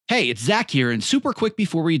Hey, it's Zach here, and super quick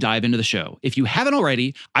before we dive into the show. If you haven't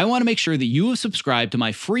already, I want to make sure that you have subscribed to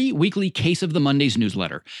my free weekly Case of the Mondays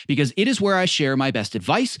newsletter, because it is where I share my best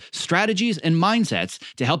advice, strategies, and mindsets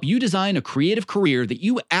to help you design a creative career that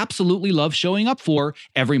you absolutely love showing up for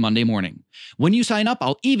every Monday morning. When you sign up,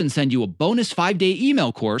 I'll even send you a bonus 5-day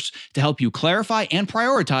email course to help you clarify and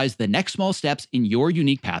prioritize the next small steps in your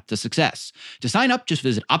unique path to success. To sign up, just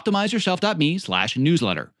visit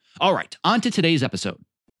optimizeyourself.me/newsletter. All right, on to today's episode.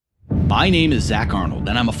 My name is Zach Arnold,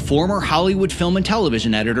 and I'm a former Hollywood film and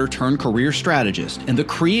television editor turned career strategist and the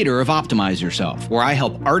creator of Optimize Yourself, where I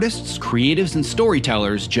help artists, creatives, and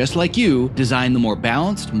storytellers just like you design the more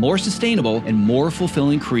balanced, more sustainable, and more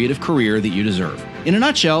fulfilling creative career that you deserve. In a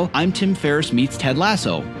nutshell, I'm Tim Ferriss meets Ted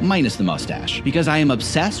Lasso, minus the mustache, because I am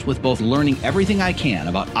obsessed with both learning everything I can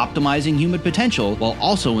about optimizing human potential while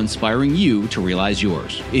also inspiring you to realize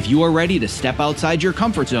yours. If you are ready to step outside your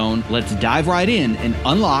comfort zone, let's dive right in and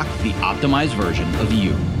unlock the optimized version of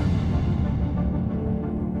you.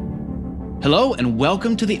 Hello, and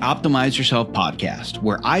welcome to the Optimize Yourself podcast,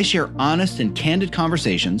 where I share honest and candid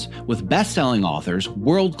conversations with best-selling authors,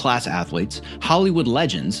 world-class athletes, Hollywood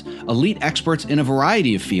legends, elite experts in a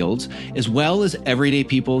variety of fields, as well as everyday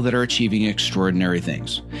people that are achieving extraordinary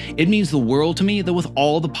things. It means the world to me that with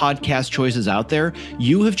all the podcast choices out there,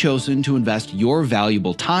 you have chosen to invest your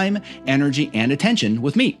valuable time, energy, and attention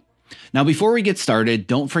with me. Now, before we get started,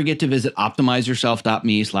 don't forget to visit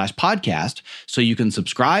optimizeyourself.me/podcast so you can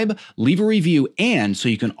subscribe, leave a review, and so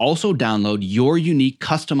you can also download your unique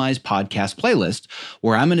customized podcast playlist,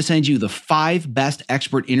 where I'm going to send you the 5 best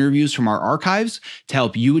expert interviews from our archives to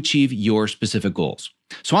help you achieve your specific goals.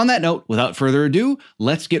 So on that note, without further ado,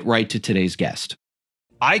 let's get right to today's guest.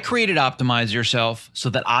 I created Optimize Yourself so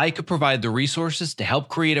that I could provide the resources to help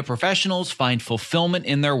creative professionals find fulfillment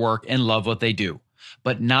in their work and love what they do,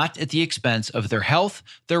 but not at the expense of their health,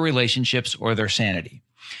 their relationships, or their sanity.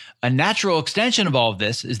 A natural extension of all of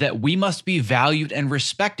this is that we must be valued and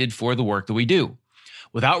respected for the work that we do.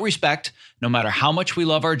 Without respect, no matter how much we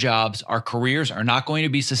love our jobs, our careers are not going to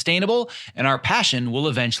be sustainable, and our passion will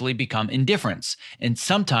eventually become indifference, and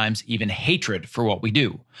sometimes even hatred for what we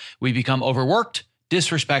do. We become overworked,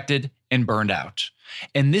 disrespected, and burned out.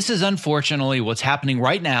 And this is unfortunately what's happening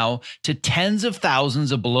right now to tens of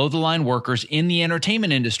thousands of below-the-line workers in the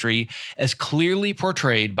entertainment industry, as clearly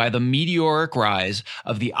portrayed by the meteoric rise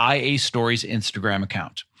of the IA Stories Instagram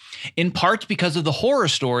account. In part because of the horror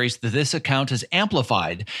stories that this account has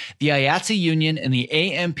amplified, the IATSE union and the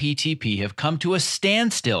AMPTP have come to a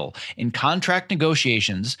standstill in contract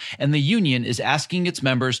negotiations, and the union is asking its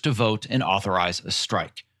members to vote and authorize a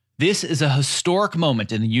strike. This is a historic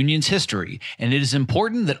moment in the union's history, and it is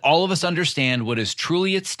important that all of us understand what is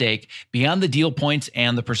truly at stake beyond the deal points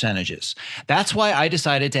and the percentages. That's why I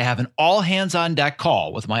decided to have an all-hands-on-deck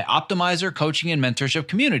call with my Optimizer coaching and mentorship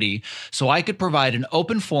community so I could provide an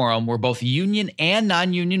open forum where both union and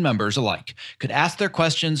non-union members alike could ask their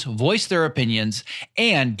questions, voice their opinions,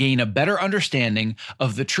 and gain a better understanding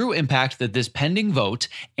of the true impact that this pending vote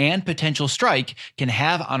and potential strike can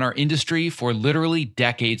have on our industry for literally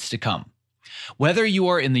decades to come. Whether you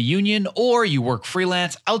are in the union or you work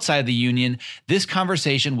freelance outside the union, this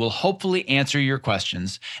conversation will hopefully answer your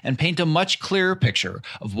questions and paint a much clearer picture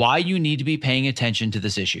of why you need to be paying attention to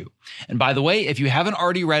this issue. And by the way, if you haven't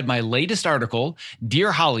already read my latest article,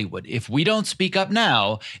 Dear Hollywood, if we don't speak up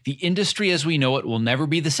now, the industry as we know it will never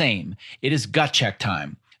be the same. It is gut check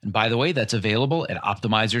time. And by the way, that's available at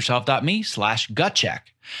optimizeyourself.me/gutcheck.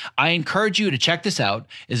 I encourage you to check this out,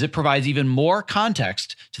 as it provides even more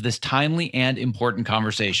context to this timely and important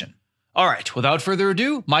conversation. All right, without further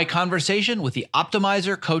ado, my conversation with the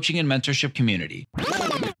Optimizer coaching and mentorship community.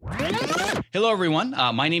 Hello, everyone.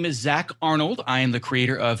 My name is Zach Arnold. I am the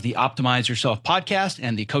creator of the Optimize Yourself podcast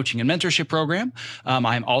and the coaching and mentorship program.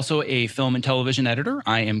 I'm also a film and television editor.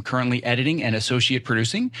 I am currently editing and associate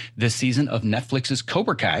producing this season of Netflix's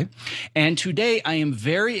Cobra Kai. And today I am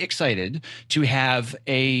very excited to have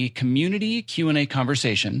a community Q&A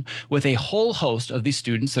conversation with a whole host of the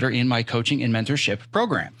students that are in my coaching and mentorship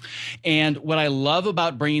program. And what I love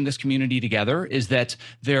about bringing this community together is that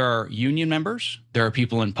there are union members, there are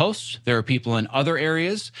people in posts, there are people in other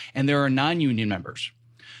areas, and there are non-union members.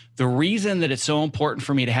 The reason that it's so important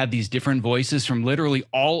for me to have these different voices from literally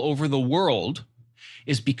all over the world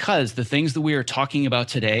is because the things that we are talking about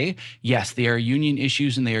today, yes, they are union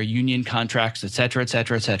issues and they are union contracts, et cetera, et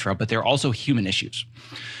cetera, et cetera, but they're also human issues.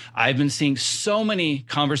 I've been seeing so many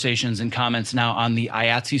conversations and comments now on the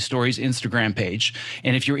IATSE Stories Instagram page.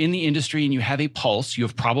 And if you're in the industry and you have a pulse, you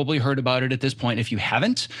have probably heard about it at this point. If you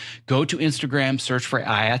haven't, go to Instagram, search for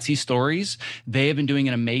IATSE Stories. They have been doing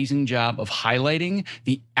an amazing job of highlighting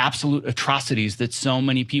the absolute atrocities that so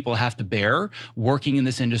many people have to bear working in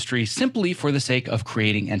this industry simply for the sake of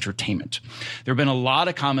creating entertainment. There have been a lot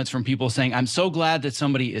of comments from people saying, I'm so glad that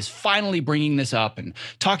somebody is finally bringing this up and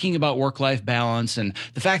talking about work-life balance and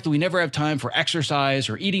the fact that we never have time for exercise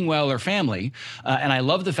or eating well or family. And I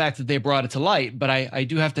love the fact that they brought it to light, but I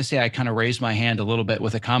do have to say I kind of raised my hand a little bit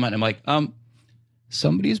with a comment. I'm like,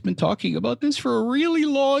 somebody's been talking about this for a really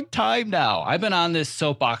long time now. I've been on this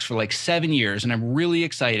soapbox for like 7 years, and I'm really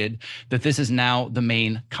excited that this is now the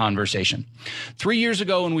main conversation. 3 years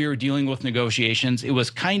ago, when we were dealing with negotiations, it was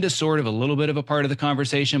kind of sort of a little bit of a part of the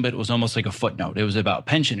conversation, but it was almost like a footnote. It was about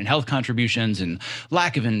pension and health contributions and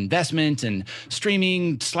lack of investment and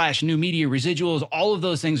streaming/new media residuals. All of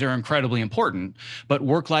those things are incredibly important, but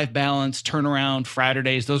work-life balance, turnaround,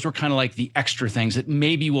 Fraturdays, those were kind of like the extra things that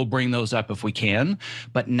maybe we'll bring those up if we can.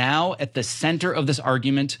 But now at the center of this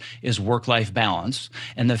argument is work-life balance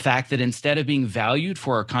and the fact that instead of being valued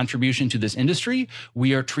for our contribution to this industry,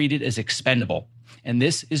 we are treated as expendable. And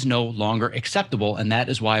this is no longer acceptable, and that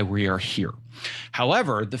is why we are here.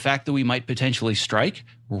 However, the fact that we might potentially strike,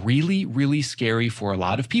 really, really scary for a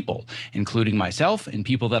lot of people, including myself and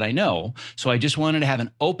people that I know. So I just wanted to have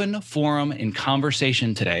an open forum and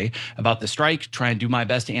conversation today about the strike, try and do my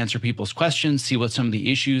best to answer people's questions, see what some of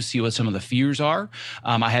the issues, see what some of the fears are.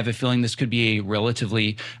 I have a feeling this could be a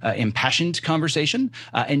relatively impassioned conversation.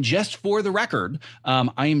 And just for the record,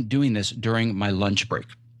 I am doing this during my lunch break.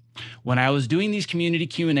 When I was doing these community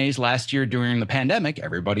Q&As last year during the pandemic,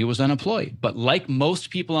 everybody was unemployed. But like most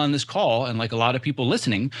people on this call and like a lot of people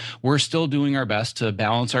listening, we're still doing our best to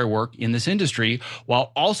balance our work in this industry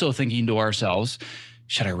while also thinking to ourselves,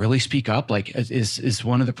 should I really speak up? Like, is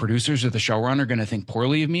one of the producers or the showrunner going to think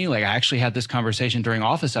poorly of me? Like, I actually had this conversation during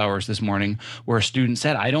office hours this morning where a student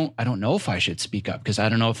said, I don't know if I should speak up because I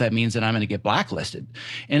don't know if that means that I'm going to get blacklisted.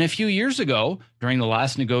 And a few years ago, during the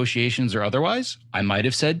last negotiations or otherwise, I might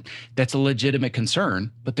have said that's a legitimate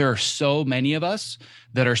concern, but there are so many of us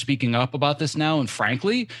that are speaking up about this now. And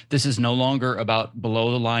frankly, this is no longer about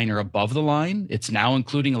below the line or above the line. It's now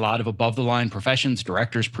including a lot of above the line professions,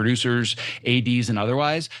 directors, producers, ADs, and otherwise.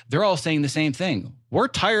 They're all saying the same thing. We're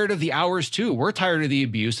tired of the hours too. We're tired of the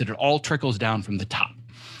abuse that it all trickles down from the top.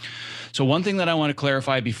 So one thing that I want to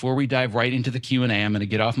clarify before we dive right into the Q&A, I'm going to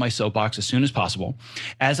get off my soapbox as soon as possible.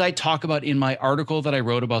 As I talk about in my article that I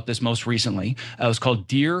wrote about this most recently, it was called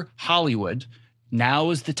Dear Hollywood, now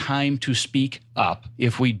is the time to speak up.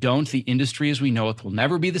 If we don't, the industry as we know it will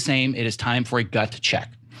never be the same. It is time for a gut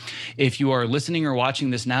check. If you are listening or watching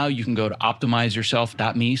this now, you can go to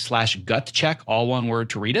optimizeyourself.me/gut check, all one word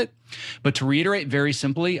to read it. But to reiterate very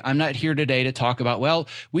simply, I'm not here today to talk about, well,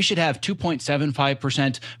 we should have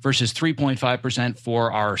 2.75% versus 3.5% for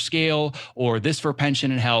our scale or this for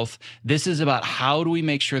pension and health. This is about how do we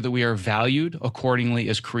make sure that we are valued accordingly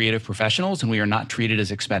as creative professionals and we are not treated as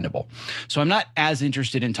expendable. So I'm not as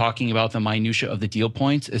interested in talking about the minutia of the deal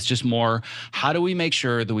points. It's just more, how do we make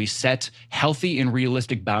sure that we set healthy and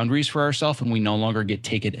realistic boundaries for ourselves and we no longer get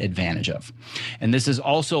taken advantage of. And this is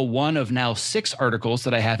also one of now 6 articles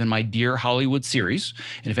that I have in my Dear Hollywood series.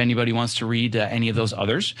 And if anybody wants to read any of those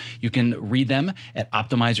others, you can read them at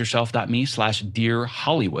optimizeyourself.me/Dear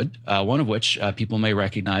Hollywood, one of which people may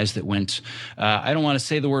recognize that went, I don't want to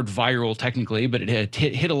say the word viral technically, but it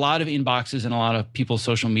hit a lot of inboxes and a lot of people's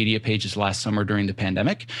social media pages last summer during the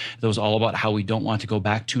pandemic. That was all about how we don't want to go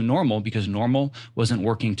back to normal because normal wasn't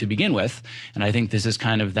working to begin with. And I think this is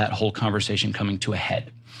kind of that whole conversation coming to a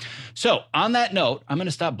head. So on that note, I'm going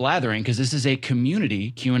to stop blathering because this is a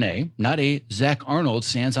community Q&A, not a Zach Arnold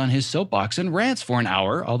stands on his soapbox and rants for an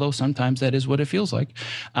hour, although sometimes that is what it feels like.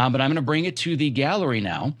 But I'm going to bring it to the gallery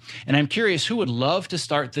now. And I'm curious who would love to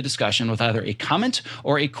start the discussion with either a comment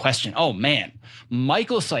or a question. Oh, man.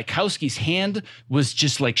 Michael Sykowski's hand was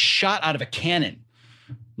just like shot out of a cannon.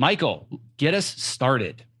 Michael, get us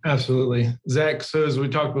started. Absolutely. Zach, so as we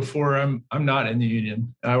talked before, I'm not in the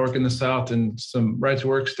union. I work in the South in some right to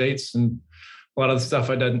work states, and a lot of the stuff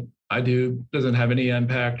I do doesn't have any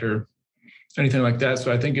impact or anything like that.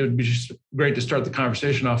 So I think it would be just great to start the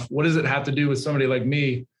conversation off. What does it have to do with somebody like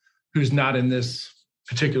me who's not in this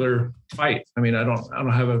particular fight? I mean, I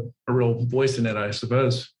don't have a real voice in it, I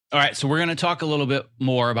suppose. All right, so we're going to talk a little bit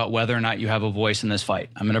more about whether or not you have a voice in this fight.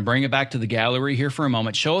 I'm going to bring it back to the gallery here for a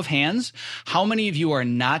moment. Show of hands, how many of you are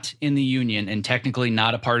not in the union and technically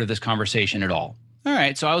not a part of this conversation at all? All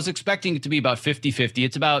right. So I was expecting it to be about 50-50.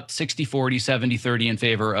 It's about 60-40, 70-30 in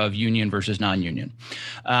favor of union versus non-union.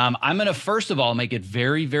 I'm going to first of all make it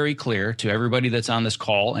very, very clear to everybody that's on this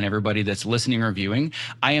call and everybody that's listening or viewing,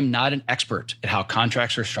 I am not an expert at how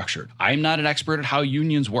contracts are structured. I am not an expert at how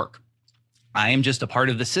unions work. I am just a part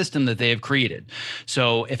of the system that they have created.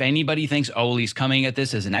 So if anybody thinks, oh, he's coming at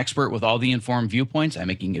this as an expert with all the informed viewpoints, I'm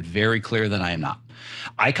making it very clear that I am not.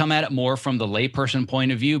 I come at it more from the layperson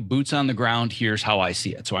point of view, boots on the ground, here's how I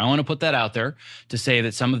see it. So I want to put that out there to say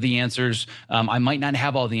that some of the answers, I might not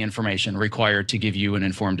have all the information required to give you an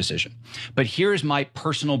informed decision. But here's my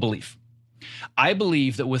personal belief. I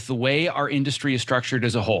believe that with the way our industry is structured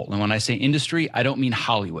as a whole, and when I say industry, I don't mean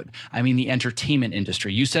Hollywood. I mean the entertainment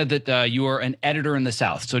industry. You said that you are an editor in the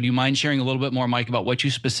South. So do you mind sharing a little bit more, Mike, about what you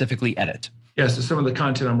specifically edit? Yeah, so some of the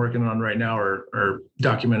content I'm working on right now are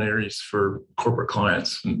documentaries for corporate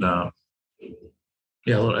clients. And a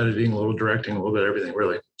little editing, a little directing, a little bit of everything,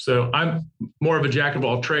 really. So I'm more of a jack of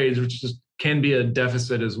all trades, which just can be a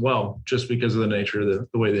deficit as well, just because of the nature of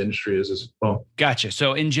the way the industry is as well. Gotcha.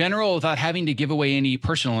 So in general, without having to give away any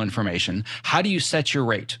personal information, how do you set your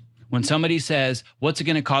rate? When somebody says, what's it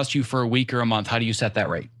going to cost you for a week or a month? How do you set that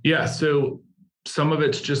rate? Yeah, so some of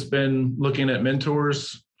it's just been looking at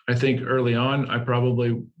mentors. I think early on, I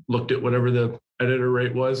probably looked at whatever the editor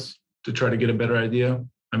rate was to try to get a better idea.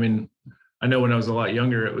 I mean, I know when I was a lot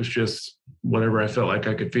younger, it was just whatever I felt like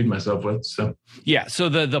I could feed myself with. So yeah. So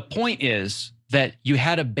the point is that you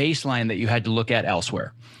had a baseline that you had to look at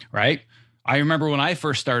elsewhere, right? I remember when I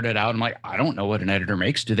first started out, I'm like, I don't know what an editor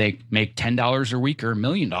makes. Do they make $10 a week or $1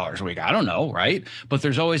 million a week? I don't know, right? But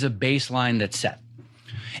there's always a baseline that's set.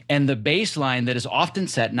 And the baseline that is often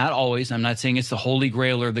set, not always, I'm not saying it's the holy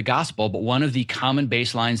grail or the gospel, but one of the common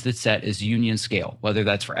baselines that's set is union scale, whether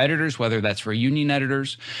that's for editors, whether that's for union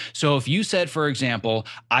editors. So if you said, for example,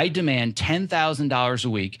 I demand $10,000 a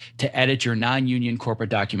week to edit your non-union corporate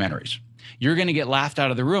documentaries, you're going to get laughed out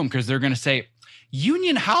of the room because they're going to say,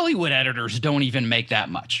 union Hollywood editors don't even make that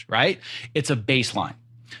much, right? It's a baseline.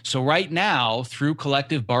 So right now, through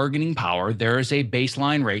collective bargaining power, there is a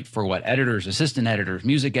baseline rate for what editors, assistant editors,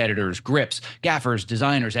 music editors, grips, gaffers,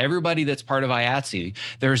 designers, everybody that's part of IATSE,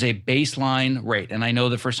 there's a baseline rate. And I know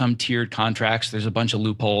that for some tiered contracts, there's a bunch of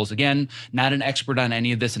loopholes. Again, not an expert on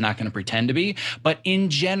any of this and not going to pretend to be. But in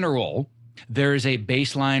general, there is a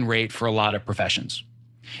baseline rate for a lot of professions.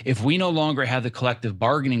 If we no longer have the collective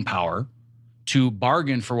bargaining power to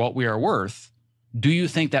bargain for what we are worth, do you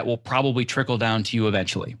think that will probably trickle down to you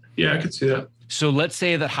eventually? Yeah, I could see that. So let's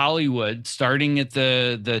say that Hollywood, starting at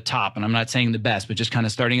the top, and I'm not saying the best, but just kind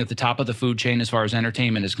of starting at the top of the food chain as far as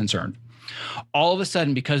entertainment is concerned, all of a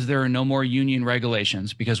sudden, because there are no more union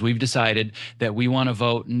regulations, because we've decided that we want to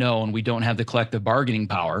vote no and we don't have the collective bargaining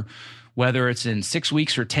power, whether it's in 6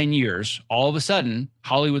 weeks or 10 years, all of a sudden,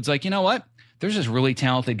 Hollywood's like, you know what? There's this really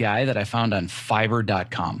talented guy that I found on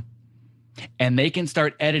Fiverr.com. And they can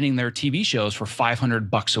start editing their TV shows for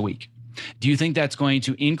 $500 a week. Do you think that's going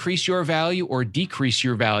to increase your value or decrease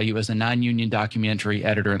your value as a non-union documentary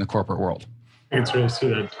editor in the corporate world? I can really see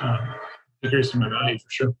that decreasing my value for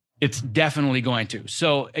sure. It's definitely going to.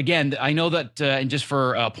 So again, I know that, and just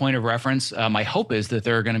for a point of reference, my hope is that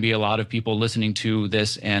there are going to be a lot of people listening to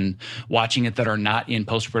this and watching it that are not in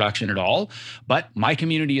post-production at all. But my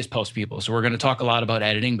community is post people. So we're going to talk a lot about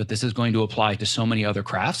editing, but this is going to apply to so many other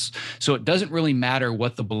crafts. So it doesn't really matter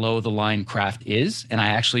what the below the line craft is. And I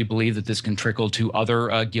actually believe that this can trickle to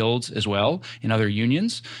other guilds as well in other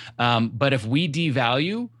unions. But if we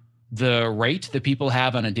devalue the rate that people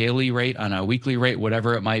have on a daily rate, on a weekly rate,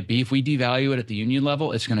 whatever it might be, if we devalue it at the union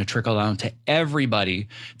level, it's going to trickle down to everybody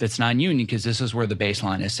that's non-union because this is where the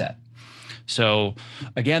baseline is set. So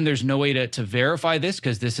again, there's no way to verify this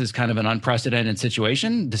because this is kind of an unprecedented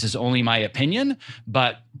situation. This is only my opinion,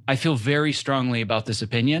 but I feel very strongly about this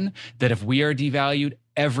opinion that if we are devalued,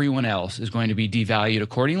 everyone else is going to be devalued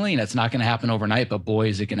accordingly. And it's not going to happen overnight, but boy,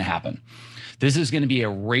 is it going to happen. This is going to be a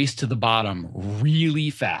race to the bottom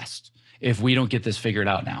really fast if we don't get this figured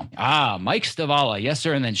out now. Mike Stavala. Yes,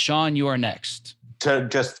 sir. And then Sean, you are next. To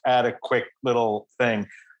just add a quick little thing.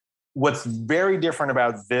 What's very different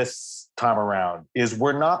about this time around is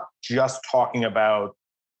we're not just talking about,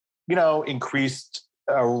 increased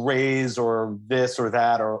raise or this or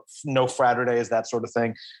that or no Fridays, that sort of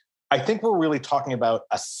thing. I think we're really talking about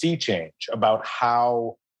a sea change about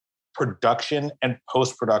how production and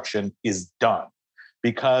post-production is done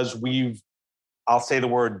because I'll say the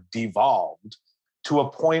word devolved to a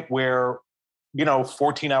point where,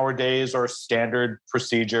 14-hour days are standard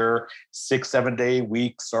procedure, 6-7 day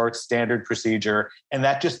weeks are standard procedure, and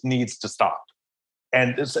that just needs to stop.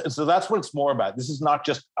 And so that's what it's more about. This is not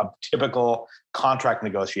just a typical contract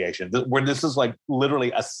negotiation, where this is like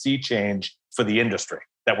literally a sea change for the industry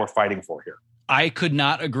that we're fighting for here. I could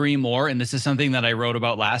not agree more. And this is something that I wrote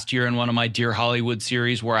about last year in one of my Dear Hollywood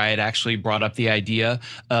series, where I had actually brought up the idea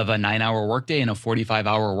of a 9-hour workday and a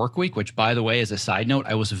 45-hour work week, which, by the way, as a side note,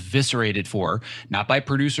 I was eviscerated for, not by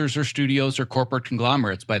producers or studios or corporate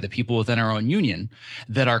conglomerates, by the people within our own union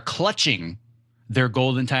that are clutching their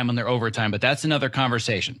golden time on their overtime. But that's another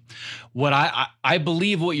conversation. What I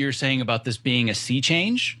believe what you're saying about this being a sea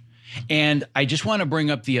change. And I just want to bring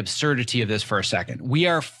up the absurdity of this for a second. We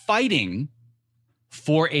are fighting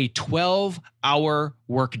for a 12-hour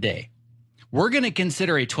workday. We're going to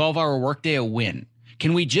consider a 12-hour workday a win.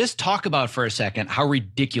 Can we just talk about for a second how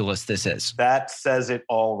ridiculous this is? That says it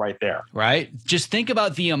all right there. Right? Just think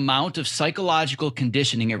about the amount of psychological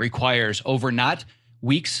conditioning it requires over not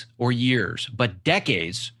weeks or years, but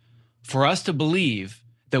decades for us to believe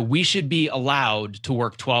that we should be allowed to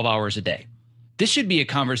work 12 hours a day. This should be a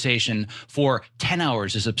conversation for 10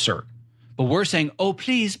 hours is absurd. But we're saying, oh,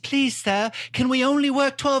 please, sir, can we only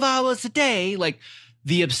work 12 hours a day? Like,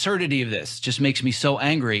 the absurdity of this just makes me so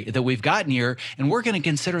angry that we've gotten here, and we're going to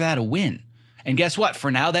consider that a win. And guess what? For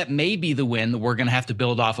now, that may be the win that we're going to have to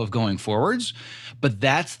build off of going forwards. But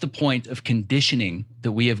that's the point of conditioning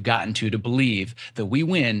that we have gotten to believe that we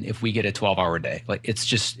win if we get a 12-hour day. Like,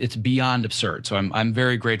 it's beyond absurd. So I'm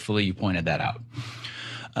very grateful that you pointed that out.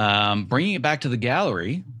 Bringing it back to the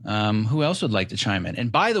gallery, who else would like to chime in?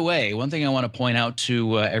 And by the way, one thing I want to point out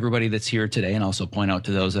to everybody that's here today, and also point out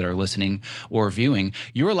to those that are listening or viewing,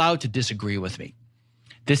 you're allowed to disagree with me.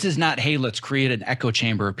 This is not, hey, let's create an echo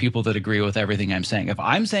chamber of people that agree with everything I'm saying. If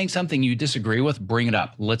I'm saying something you disagree with, bring it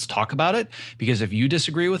up. Let's talk about it, because if you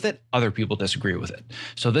disagree with it, other people disagree with it.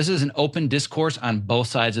 So this is an open discourse on both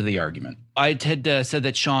sides of the argument. I had said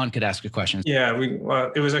that Sean could ask a question. Yeah,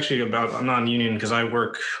 it was actually about non-union, because I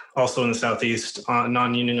work also in the Southeast,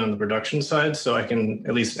 non-union on the production side, so I can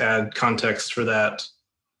at least add context for that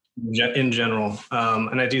in general.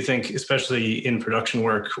 And I do think, especially in production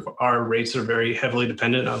work, our rates are very heavily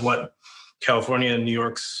dependent on what California and New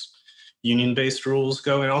York's union-based rules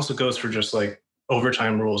go. And it also goes for just like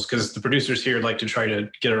overtime rules, because the producers here like to try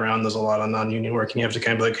to get around those a lot on non-union work. And you have to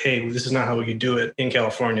kind of be like, hey, this is not how we do it in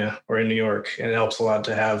California or in New York. And it helps a lot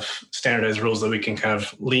to have standardized rules that we can kind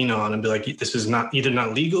of lean on and be like, this is not either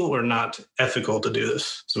not legal or not ethical to do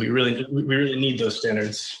this. So we really need those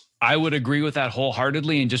standards. I would agree with that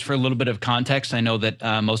wholeheartedly. And just for a little bit of context, I know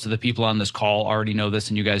that most of the people on this call already know this,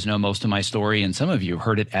 and you guys know most of my story, and some of you have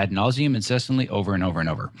heard it ad nauseum, incessantly, over and over and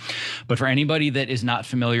over. But for anybody that is not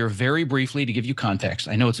familiar, very briefly to give you context,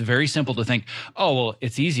 I know it's very simple to think, oh, well,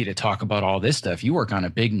 it's easy to talk about all this stuff. You work on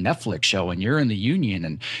a big Netflix show and you're in the union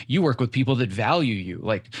and you work with people that value you.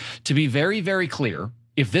 Like, to be very, very clear,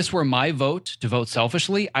 if this were my vote to vote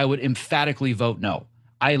selfishly, I would emphatically vote no.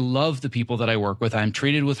 I love the people that I work with. I'm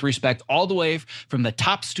treated with respect all the way from the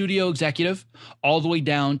top studio executive all the way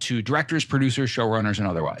down to directors, producers, showrunners, and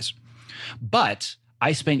otherwise. But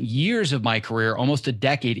I spent years of my career, almost a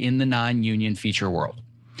decade, in the non-union feature world.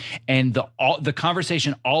 And the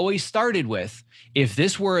conversation always started with, if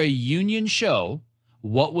this were a union show,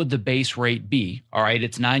 what would the base rate be? All right,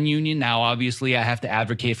 it's non-union. Now, obviously, I have to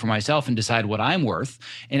advocate for myself and decide what I'm worth.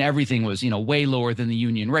 And everything was, way lower than the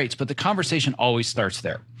union rates. But the conversation always starts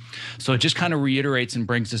there. So it just kind of reiterates and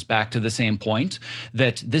brings us back to the same point,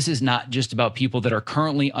 that this is not just about people that are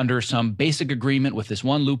currently under some basic agreement with this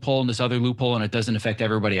one loophole and this other loophole, and it doesn't affect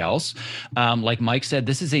everybody else. Like Mike said,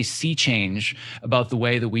 this is a sea change about the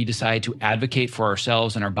way that we decide to advocate for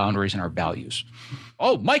ourselves and our boundaries and our values.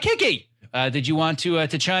 Oh, Mike Hickey. Did you want to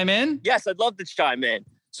chime in? Yes, I'd love to chime in.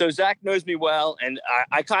 So Zach knows me well, and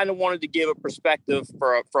I kind of wanted to give a perspective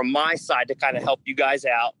from my side to kind of help you guys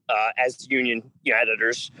out as union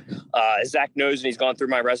editors. Zach knows, and he's gone through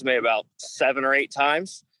my resume about 7 or 8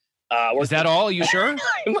 times. Is that all? Are you sure?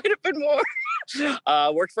 It might have been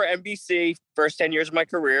more. Worked for NBC. First 10 years of my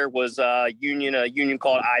career was a union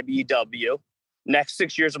called IBEW. Next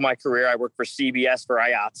 6 years of my career, I worked for CBS for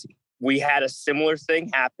IATSE. We had a similar thing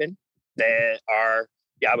happen. That are,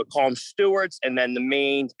 I would call them stewards. And then the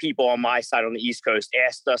main people on my side on the East Coast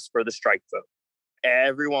asked us for the strike vote.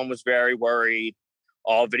 Everyone was very worried.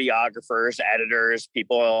 All videographers, editors,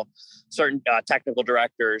 people, certain technical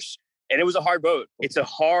directors. And it was a hard vote. It's a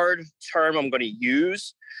hard term I'm going to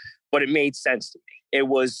use, but it made sense to me. It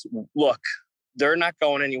was, look, they're not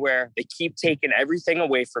going anywhere. They keep taking everything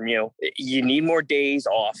away from you. You need more days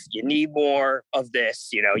off. You need more of this.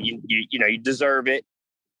 You deserve it.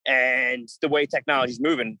 And the way technology is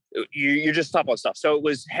moving, you're just tough on stuff. So it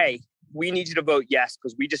was, hey, we need you to vote yes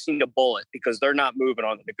because we just need a bullet because they're not moving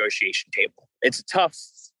on the negotiation table. It's a tough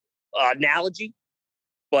analogy,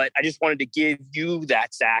 but I just wanted to give you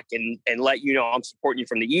that, Zach, and let you know I'm supporting you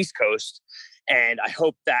from the East Coast. And I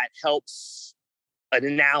hope that helps an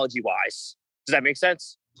analogy-wise. Does that make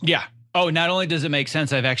sense? Yeah. Oh, not only does it make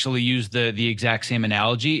sense, I've actually used the exact same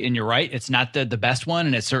analogy, and you're right. It's not the best one,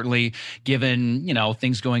 and it's certainly, given,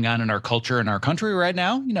 things going on in our culture and our country right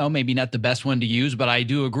now, maybe not the best one to use, but I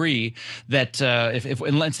do agree that if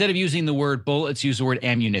instead of using the word bullet, let's use the word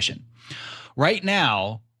ammunition. Right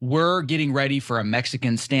now, we're getting ready for a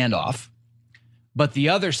Mexican standoff, but the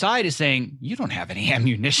other side is saying, you don't have any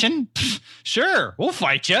ammunition? Sure, we'll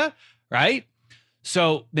fight you, right?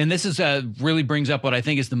 So then this is really brings up what I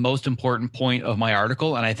think is the most important point of my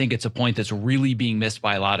article, and I think it's a point that's really being missed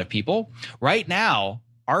by a lot of people. Right now,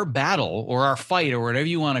 our battle or our fight or whatever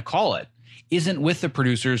you want to call it isn't with the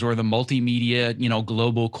producers or the multimedia,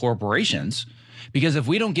 global corporations, because if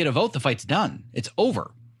we don't get a vote, the fight's done. It's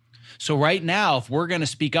over. So right now, if we're going to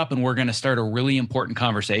speak up and we're going to start a really important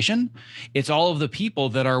conversation, it's all of the people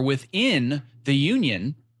that are within the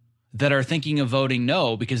union that are thinking of voting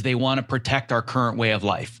no because they want to protect our current way of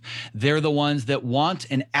life. They're the ones that want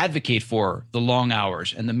and advocate for the long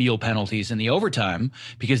hours and the meal penalties and the overtime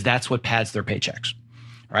because that's what pads their paychecks,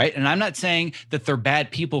 right? And I'm not saying that they're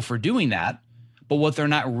bad people for doing that, but what they're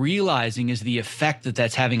not realizing is the effect that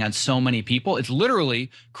that's having on so many people. It's literally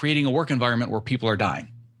creating a work environment where people are dying.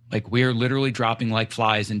 Like, we're literally dropping like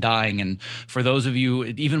flies and dying. And for those of you,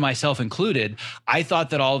 even myself included, I thought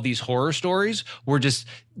that all of these horror stories were just,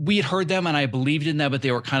 we had heard them and I believed in them, but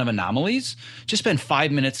they were kind of anomalies. Just spend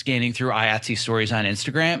 5 minutes scanning through IATSE stories on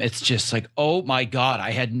Instagram. It's just like, oh my God,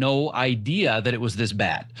 I had no idea that it was this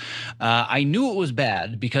bad. I knew it was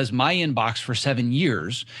bad because my inbox for 7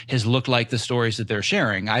 years has looked like the stories that they're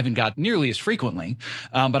sharing. I haven't got nearly as frequently,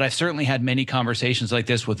 but I've certainly had many conversations like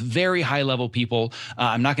this with very high level people.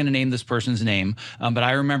 I'm not going to name this person's name, but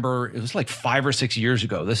I remember it was like 5 or 6 years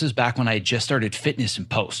ago. This is back when I just started fitness and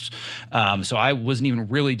posts. So I wasn't even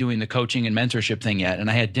really doing the coaching and mentorship thing yet. And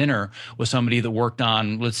I had dinner with somebody that worked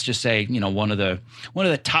on, let's just say, one of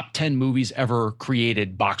the top 10 movies ever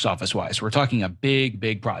created box office wise. We're talking a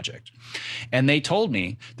big project. And they told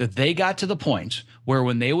me that they got to the point where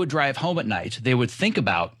when they would drive home at night, they would think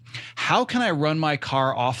about, how can I run my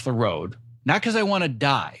car off the road? Not because I want to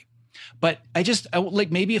die, but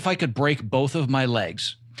like, maybe if I could break both of my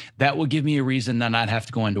legs, that would give me a reason to not have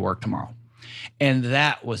to go into work tomorrow. And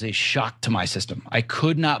that was a shock to my system. I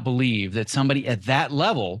could not believe that somebody at that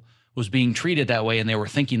level was being treated that way and they were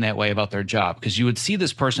thinking that way about their job, because you would see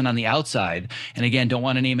this person on the outside. And again, don't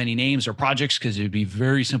want to name any names or projects because it would be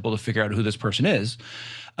very simple to figure out who this person is.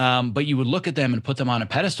 But you would look at them and put them on a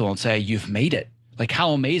pedestal and say, you've made it. Like,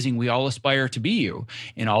 how amazing, we all aspire to be you.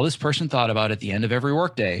 And all this person thought about at the end of every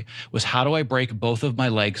workday was, how do I break both of my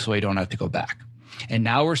legs so I don't have to go back? And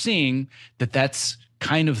now we're seeing that that's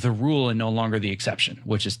kind of the rule and no longer the exception,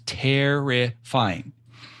 which is terrifying.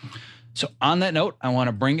 So on that note, I want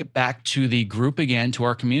to bring it back to the group again, to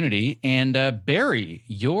our community. And Barry,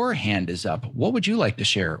 your hand is up. What would you like to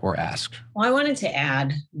share or ask? Well, I wanted to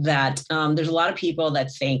add that there's a lot of people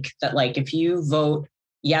that think that, like, if you vote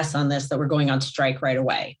yes on this, that we're going on strike right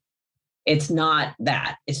away. It's not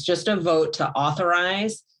that. It's just a vote to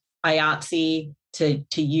authorize IATSE to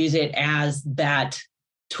use it as that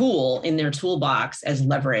tool in their toolbox as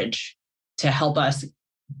leverage to help us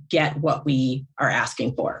get what we are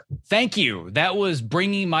asking for. Thank you. That was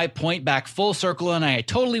bringing my point back full circle, and I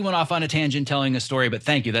totally went off on a tangent telling a story, but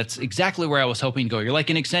thank you. That's exactly where I was hoping to go. You're like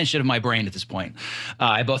an extension of my brain at this point.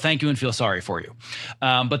 I both thank you and feel sorry for you.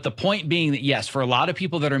 But the point being that, yes, for a lot of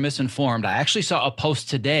people that are misinformed, I actually saw a post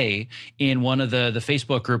today in one of the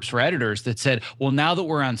Facebook groups for editors that said, well, now that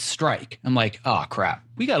we're on strike, I'm like, oh, crap.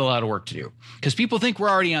 We got a lot of work to do, because people think we're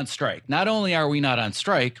already on strike. Not only are we not on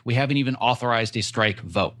strike, we haven't even authorized a strike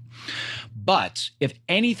vote. But if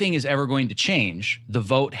anything is ever going to change, the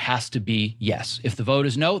vote has to be yes. If the vote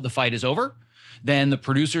is no, the fight is over. Then the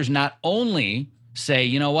producers not only say,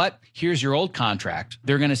 you know what, here's your old contract.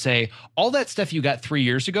 They're going to say, all that stuff you got 3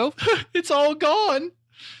 years ago, it's all gone.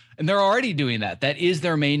 And they're already doing that. That is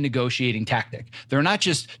their main negotiating tactic. They're not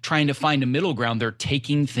just trying to find a middle ground. They're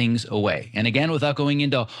taking things away. And again, without going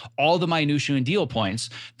into all the minutiae and deal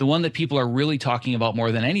points, the one that people are really talking about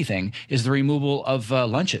more than anything is the removal of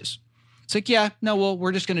lunches. It's like, yeah, no, well,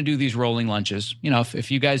 we're just going to do these rolling lunches. You know,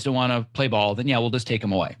 if you guys don't want to play ball, then yeah, we'll just take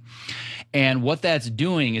them away. And what that's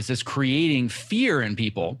doing is it's creating fear in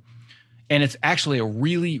people. And it's actually a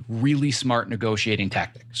really, really smart negotiating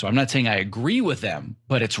tactic. So I'm not saying I agree with them,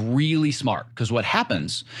 but it's really smart, because what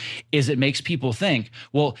happens is it makes people think,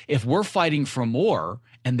 well, if we're fighting for more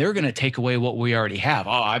and they're going to take away what we already have,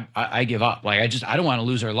 I give up. Like, I don't want to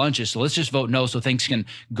lose our lunches. So let's just vote no so things can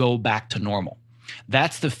go back to normal.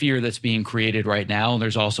 That's the fear that's being created right now. And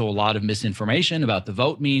there's also a lot of misinformation about the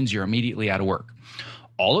vote means you're immediately out of work.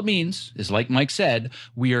 All it means is, like Mike said,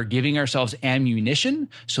 we are giving ourselves ammunition.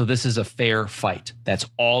 So this is a fair fight. That's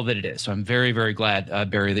all that it is. So I'm very, very glad,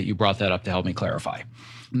 Barry, that you brought that up to help me clarify.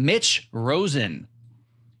 Mitch Rosen.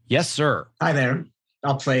 Yes, sir. Hi there.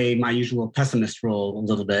 I'll play my usual pessimist role a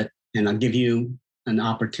little bit, and I'll give you an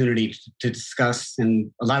opportunity to discuss.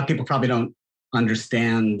 And a lot of people probably don't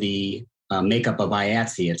understand the makeup of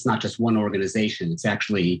IATSE. It's not just one organization. It's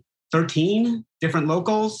actually 13 different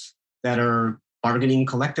locals that are bargaining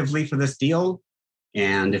collectively for this deal.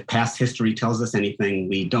 And if past history tells us anything,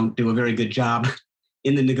 we don't do a very good job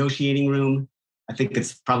in the negotiating room. I think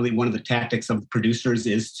it's probably one of the tactics of producers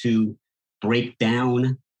is to break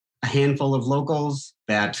down a handful of locals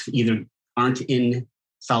that either aren't in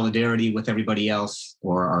solidarity with everybody else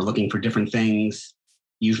or are looking for different things.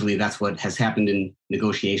 Usually that's what has happened in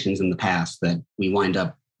negotiations in the past, that we wind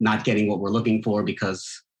up not getting what we're looking for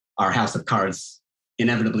because our house of cards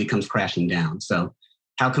inevitably comes crashing down. So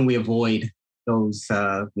how can we avoid those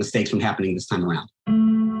mistakes from happening this time around?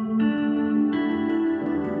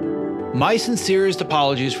 My sincerest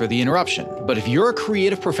apologies for the interruption, but if you're a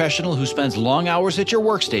creative professional who spends long hours at your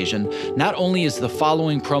workstation, not only is the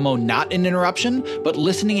following promo not an interruption, but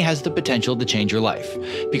listening has the potential to change your life.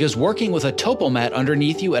 Because working with a TopoMat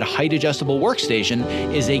underneath you at a height-adjustable workstation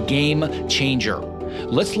is a game changer.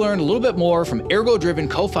 Let's learn a little bit more from Ergo-Driven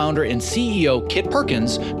co-founder and CEO Kit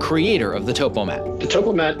Perkins, creator of the TopoMat. The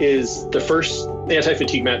TopoMat is the first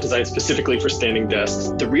anti-fatigue mat designed specifically for standing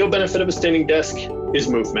desks. The real benefit of a standing desk is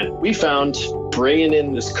movement. We found bringing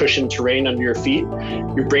in this cushioned terrain under your feet,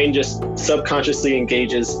 your brain just subconsciously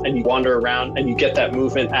engages and you wander around and you get that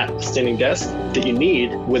movement at the standing desk that you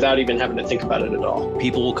need without even having to think about it at all.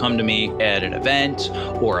 People will come to me at an event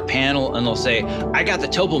or a panel and they'll say, I got the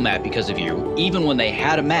TopoMat because of you. Even when they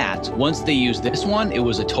had a mat, once they used this one, it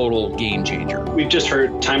was a total game changer. We've just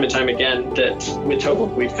heard time and time again that with Topo,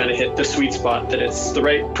 we've kind of hit the sweet spot, that it's the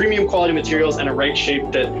right premium quality materials and a right shape,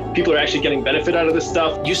 that people are actually getting benefit out of this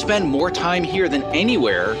stuff. You spend more time here than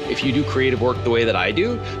anywhere if you do creative work the way that I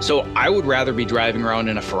do. So I would rather be driving around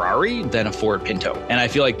in a Ferrari than a Ford Pinto. And I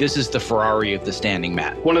feel like this is the Ferrari of the standing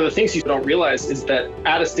mat. One of the things you don't realize is that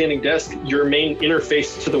at a standing desk, your main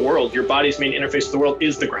interface to the world, your body's main interface to the world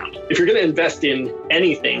is the ground. If you're going to invest in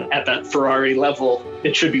anything at that Ferrari level,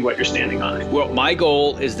 it should be what you're standing on. Well, my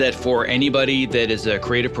goal is that for anybody that is a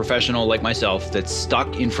creative professional like myself that's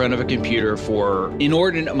stuck in front of a computer for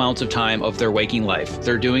inordinate amounts of time of their waking life,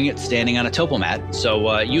 they're doing it standing on a TopoMat.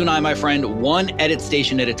 So you and I, my friend, one edit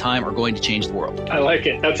station at a time are going to change the world. I like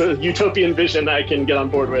it. That's a utopian vision I can get on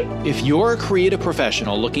board with. If you're a creative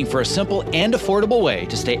professional looking for a simple and affordable way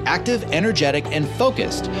to stay active, energetic, and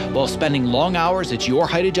focused while spending long hours at your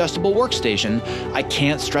height-adjustable workstation, I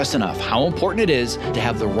can't stress enough how important it is to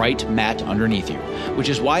have the right mat underneath you, which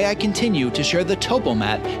is why I continue to share the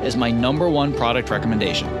TopoMat as my #1 product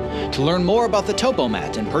recommendation. To learn more about the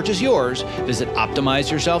TopoMat and purchase yours, visit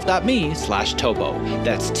optimizeyourself.me/topo.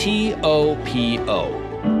 That's TOPO.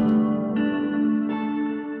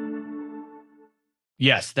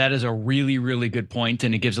 Yes, that is a really, really good point,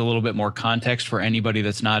 and it gives a little bit more context for anybody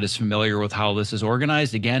that's not as familiar with how this is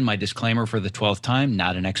organized. Again, my disclaimer for the 12th time,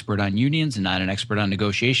 not an expert on unions and not an expert on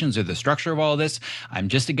negotiations or the structure of all of this. I'm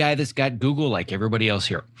just a guy that's got Google like everybody else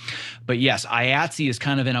here. But yes, IATSE is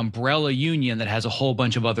kind of an umbrella union that has a whole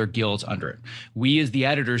bunch of other guilds under it. We as the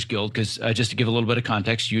Editors Guild, because just to give a little bit of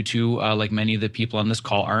context, you two, like many of the people on this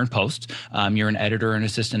call, are in post. You're an editor and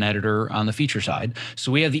assistant editor on the feature side.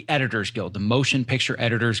 So we have the Editors Guild, the Motion Picture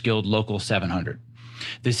Editors Guild Local 700.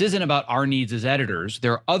 This isn't about our needs as editors.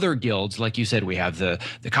 There are other guilds, like you said, we have the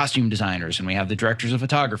costume designers and we have the directors of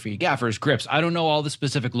photography, gaffers, grips. I don't know all the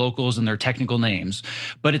specific locals and their technical names,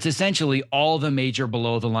 but it's essentially all the major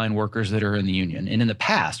below the line workers that are in the union. And in the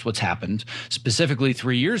past, what's happened, specifically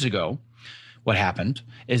 3 years ago, what happened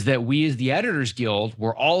is that we as the Editors Guild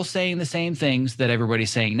were all saying the same things that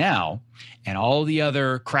everybody's saying now, And all the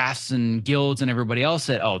other crafts and guilds and everybody else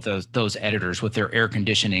said, oh, those editors with their air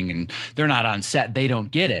conditioning and they're not on set, they don't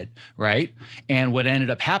get it, right? And what ended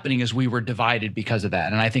up happening is we were divided because of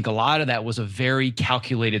that. And I think a lot of that was a very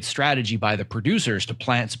calculated strategy by the producers to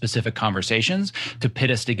plant specific conversations to pit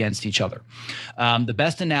us against each other. The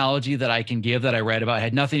best analogy that I can give that I read about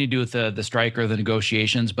had nothing to do with the strike or the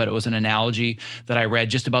negotiations, but it was an analogy that I read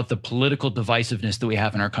just about the political divisiveness that we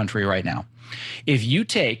have in our country right now. If you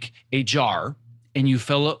take a jar and you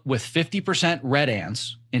fill it with 50% red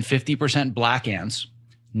ants and 50% black ants,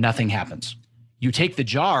 nothing happens. You take the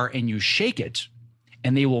jar and you shake it,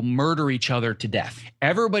 and they will murder each other to death.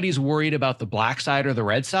 Everybody's worried about the black side or the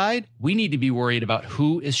red side. We need to be worried about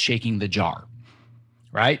who is shaking the jar,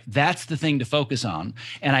 right? That's the thing to focus on.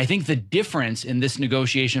 And I think the difference in this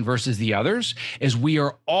negotiation versus the others is we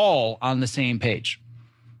are all on the same page.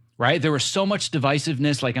 Right? There was so much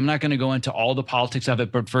divisiveness. Like, I'm not going to go into all the politics of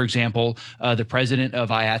it, but for example, the president of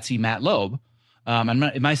IATSE, Matt Loeb,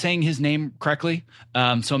 am I saying his name correctly?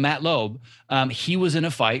 So Matt Loeb, he was in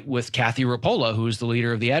a fight with Kathy Rapola, who is the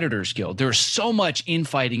leader of the Editors Guild. There was so much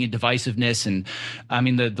infighting and divisiveness. And I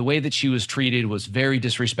mean, the way that she was treated was very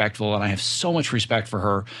disrespectful. And I have so much respect for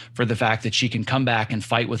her for the fact that she can come back and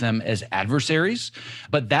fight with them as adversaries.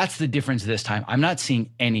 But that's the difference this time. I'm not seeing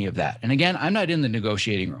any of that. And again, I'm not in the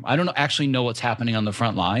negotiating room. I don't actually know what's happening on the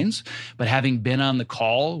front lines, but having been on the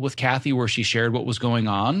call with Kathy where she shared what was going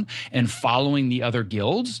on and following the other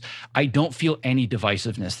guilds, I don't feel any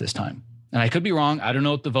divisiveness this time. And I could be wrong. I don't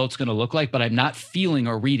know what the vote's going to look like, but I'm not feeling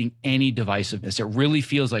or reading any divisiveness. It really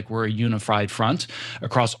feels like we're a unified front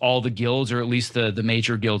across all the guilds, or at least the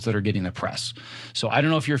major guilds that are getting the press. So I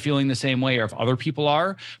don't know if you're feeling the same way or if other people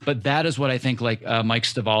are, but that is what I think, like Mike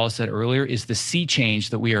Stavala said earlier, is the sea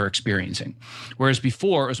change that we are experiencing. Whereas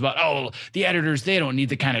before it was about, oh, the editors, they don't need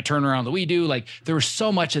the kind of turnaround that we do. Like, there was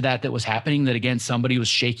so much of that was happening that, again, somebody was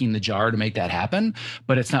shaking the jar to make that happen,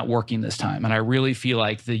 but it's not working this time. And I really feel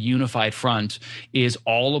like the unified front is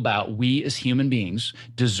all about we as human beings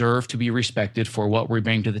deserve to be respected for what we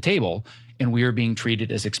bring to the table, and we are being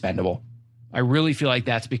treated as expendable. I really feel like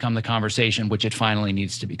that's become the conversation, which it finally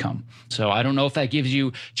needs to become. So I don't know if that gives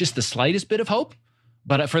you just the slightest bit of hope,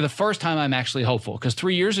 but for the first time, I'm actually hopeful, because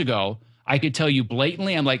 3 years ago, I could tell you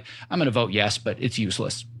blatantly, I'm like, I'm going to vote yes, but it's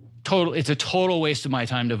useless. It's a total waste of my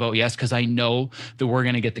time to vote yes, because I know that we're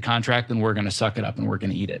going to get the contract and we're going to suck it up and we're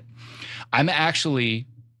going to eat it. I'm actually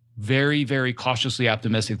very, very cautiously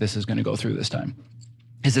optimistic this is going to go through this time.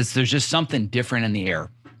 There's just something different in the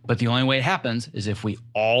air. But the only way it happens is if we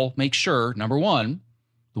all make sure, number one,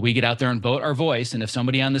 that we get out there and vote our voice. And if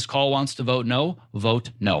somebody on this call wants to vote no,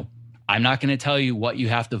 vote no. I'm not going to tell you what you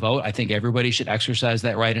have to vote. I think everybody should exercise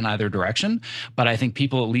that right in either direction. But I think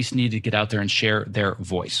people at least need to get out there and share their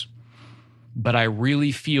voice. But I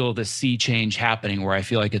really feel the sea change happening, where I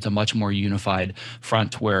feel like it's a much more unified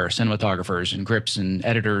front where cinematographers and grips and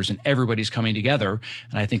editors and everybody's coming together.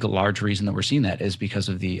 And I think a large reason that we're seeing that is because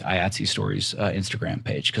of the IATSE Stories Instagram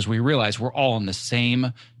page, because we realize we're all in the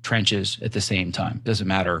same trenches at the same time. Doesn't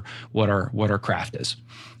matter what our craft is.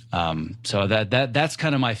 So that's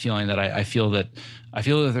kind of my feeling, that I feel that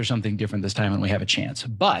there's something different this time and we have a chance.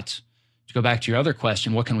 But to go back to your other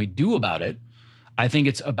question, what can we do about it? I think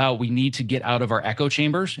it's about, we need to get out of our echo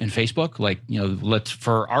chambers in Facebook. Like,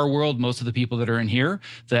 for our world, most of the people that are in here,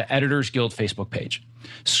 the Editors Guild Facebook page,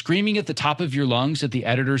 screaming at the top of your lungs at the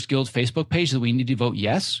Editors Guild Facebook page that we need to vote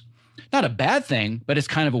yes. Not a bad thing, but it's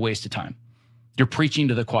kind of a waste of time. You're preaching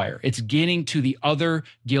to the choir. It's getting to the other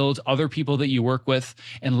guilds, other people that you work with,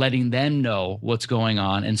 and letting them know what's going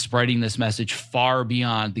on and spreading this message far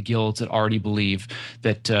beyond the guilds that already believe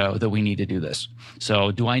that we need to do this.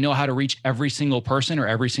 So do I know how to reach every single person or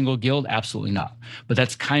every single guild? Absolutely not. But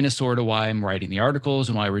that's kind of sort of why I'm writing the articles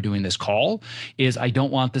and why we're doing this call, is I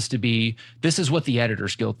don't want this to be, this is what the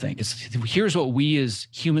Editors Guild think. Here's what we as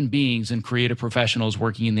human beings and creative professionals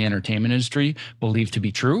working in the entertainment industry believe to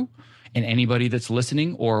be true. And anybody that's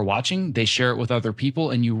listening or watching, they share it with other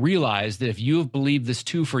people. And you realize that if you have believed this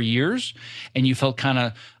too for years and you felt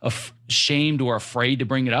kind of ashamed or afraid to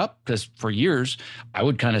bring it up, because for years I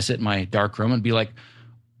would kind of sit in my dark room and be like,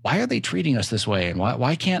 why are they treating us this way? And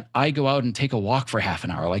why can't I go out and take a walk for half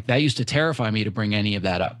an hour? Like, that used to terrify me to bring any of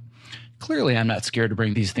that up. Clearly, I'm not scared to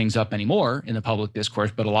bring these things up anymore in the public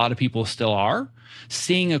discourse, but a lot of people still are.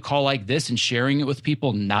 Seeing a call like this and sharing it with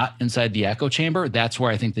people not inside the echo chamber, that's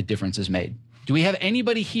where I think the difference is made. Do we have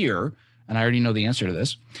anybody here, and I already know the answer to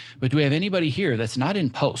this, but do we have anybody here that's not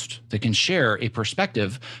in post that can share a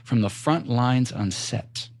perspective from the front lines on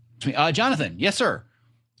set? Jonathan, yes, sir.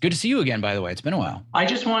 Good to see you again, by the way. It's been a while. I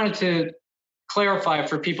just wanted to clarify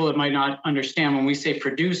for people that might not understand, when we say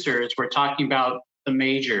producers, we're talking about the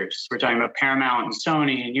majors. We're talking about Paramount and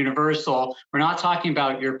Sony and Universal. We're not talking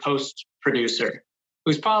about your post producer,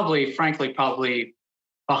 who's probably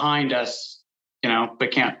behind us,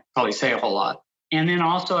 but can't probably say a whole lot. And then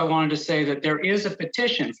also I wanted to say that there is a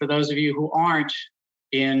petition for those of you who aren't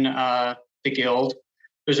in the Guild.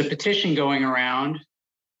 There's a petition going around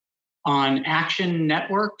on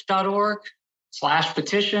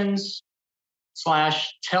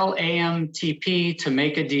actionnetwork.org/petitions/tell AMTP to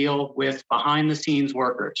make a deal with behind the scenes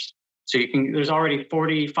workers. So there's already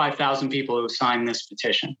 45,000 people who signed this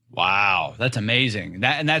petition. Wow, that's amazing.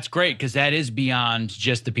 And that's great, because that is beyond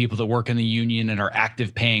just the people that work in the union and are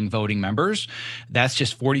active paying voting members. That's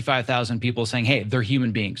just 45,000 people saying, hey, they're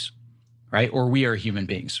human beings, right? Or we are human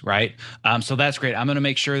beings, right? So that's great. I'm going to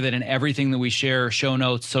make sure that in everything that we share, show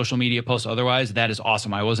notes, social media posts, otherwise, that is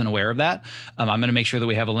awesome. I wasn't aware of that. I'm going to make sure that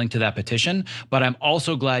we have a link to that petition. But I'm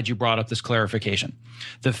also glad you brought up this clarification.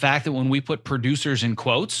 The fact that when we put producers in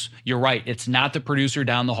quotes, you're right. It's not the producer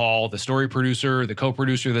down the hall, the story producer, the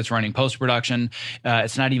co-producer that's running post-production.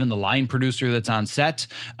 It's not even the line producer that's on set.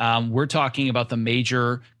 We're talking about the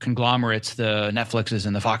major conglomerates, the Netflixes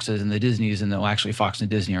and the Foxes and the Disneys, and actually Fox and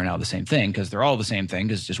Disney are now the same thing, because they're all the same thing,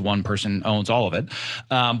 because just one person owns all of it.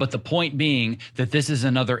 But the point being that this is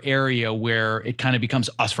another area where it kind of becomes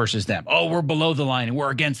us versus them. Oh, we're below the line and we're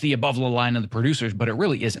against the above the line of the producers, but it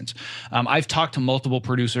really isn't. I've talked to multiple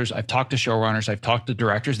producers. I've talked to showrunners. I've talked to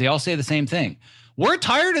directors. They all say the same thing. We're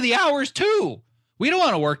tired of the hours too. We don't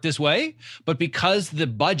want to work this way. But because the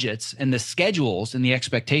budgets and the schedules and the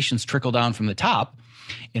expectations trickle down from the top,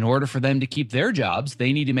 in order for them to keep their jobs,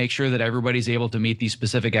 they need to make sure that everybody's able to meet these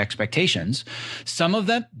specific expectations. Some of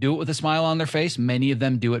them do it with a smile on their face. Many of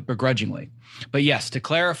them do it begrudgingly. But yes, to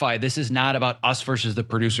clarify, this is not about us versus the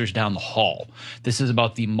producers down the hall. This is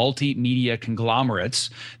about the multimedia conglomerates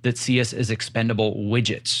that see us as expendable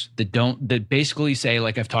widgets, that basically say,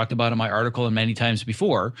 like I've talked about in my article and many times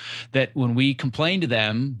before, that when we complain to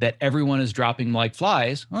them that everyone is dropping like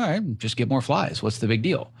flies, all right, just get more flies. What's the big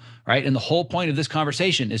deal? Right? And the whole point of this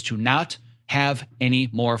conversation is to not have any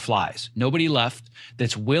more flies. Nobody left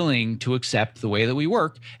that's willing to accept the way that we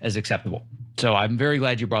work as acceptable. So I'm very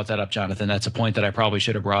glad you brought that up, Jonathan. That's a point that I probably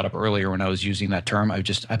should have brought up earlier when I was using that term. I've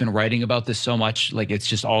been writing about this so much, like it's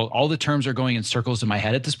just all the terms are going in circles in my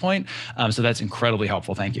head at this point. So that's incredibly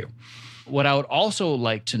helpful. Thank you. What I would also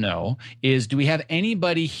like to know is, do we have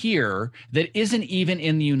anybody here that isn't even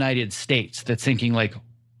in the United States that's thinking like,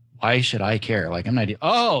 why should I care? Like, I'm not.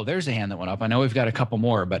 Oh, there's a hand that went up. I know we've got a couple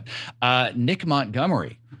more, but Nick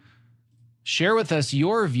Montgomery, share with us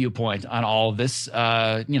your viewpoint on all of this,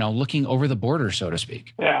 looking over the border, so to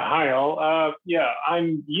speak. Yeah, hi all.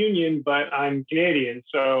 I'm union, but I'm Canadian.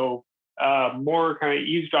 So more kind of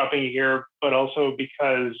eavesdropping here, but also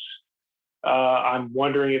because I'm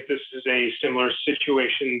wondering if this is a similar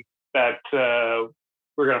situation that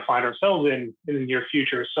we're going to find ourselves in the near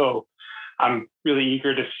future. So I'm really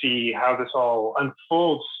eager to see how this all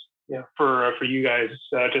unfolds for you guys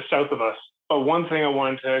just south of us. But one thing I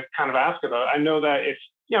wanted to kind of ask about, I know that it's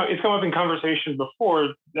come up in conversation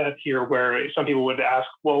before that here, where some people would ask,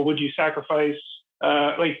 well, would you sacrifice,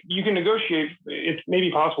 you can negotiate, it's maybe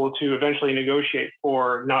possible to eventually negotiate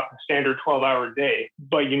for not the standard 12-hour day,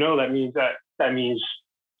 but that means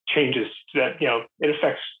changes that, it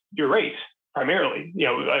affects your rate primarily.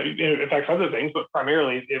 It affects other things, but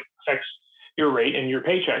primarily it affects your rate and your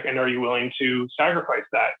paycheck. And are you willing to sacrifice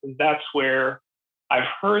that? And that's where I've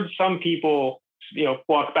heard some people,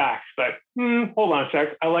 walk back, but hold on a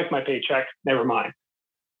sec. I like my paycheck. Never mind.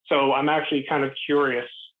 So I'm actually kind of curious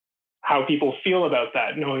how people feel about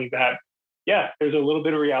that, knowing that, there's a little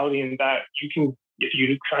bit of reality in that if you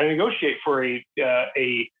try to negotiate for a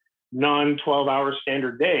non-12-hour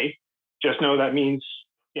standard day, just know that means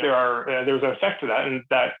there's an effect to that, and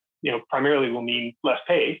that primarily will mean less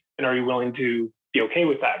pay. And are you willing to be okay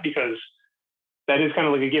with that? Because that is kind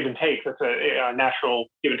of like a give and take. That's a natural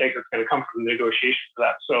give and take that's going to come from the negotiation for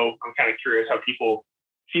that. So I'm kind of curious how people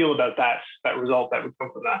feel about that result that would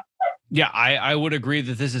come from that. Yeah, I would agree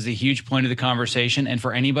that this is a huge point of the conversation. And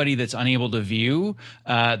for anybody that's unable to view,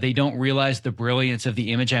 they don't realize the brilliance of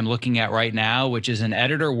the image I'm looking at right now, which is an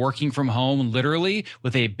editor working from home, literally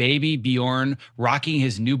with a baby Bjorn rocking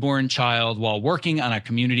his newborn child while working on a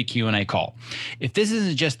community Q&A call. If this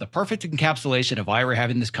isn't just the perfect encapsulation of why we're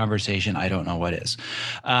having this conversation, I don't know what is.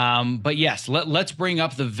 But yes, let's bring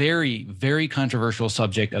up the very, very controversial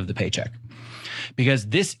subject of the paycheck. Because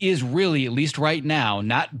this is really, at least right now,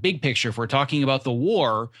 not big picture. If we're talking about the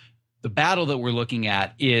war, the battle that we're looking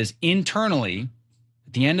at is internally,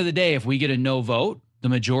 at the end of the day, if we get a no vote, the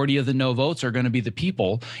majority of the no votes are going to be the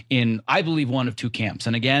people in, I believe, one of two camps.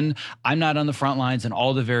 And again, I'm not on the front lines in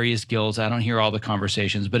all the various guilds. I don't hear all the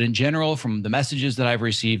conversations. But in general, from the messages that I've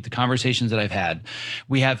received, the conversations that I've had,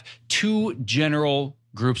 we have two general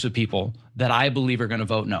groups of people that I believe are going to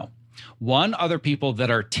vote no. One, other people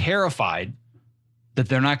that are terrified that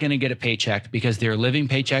they're not going to get a paycheck because they're living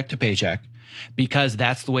paycheck to paycheck, because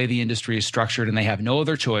that's the way the industry is structured and they have no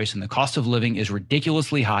other choice, and the cost of living is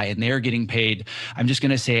ridiculously high and they're getting paid, I'm just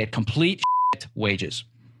going to say it, complete wages.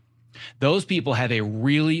 Those people have a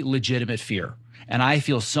really legitimate fear, and I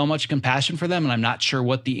feel so much compassion for them, and I'm not sure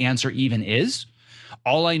what the answer even is.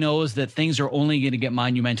 All I know is that things are only going to get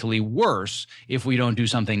monumentally worse if we don't do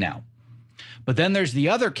something now. But then there's the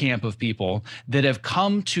other camp of people that have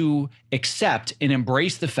come to accept and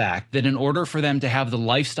embrace the fact that in order for them to have the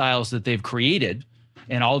lifestyles that they've created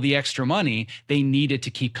and all the extra money, they need it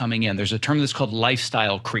to keep coming in. There's a term that's called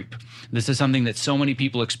lifestyle creep. This is something that so many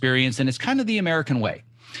people experience, and it's kind of the American way.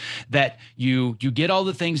 That you get all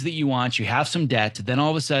the things that you want, you have some debt, then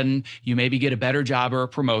all of a sudden you maybe get a better job or a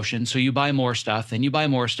promotion, so you buy more stuff, then you buy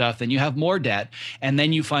more stuff, then you have more debt, and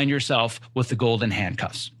then you find yourself with the golden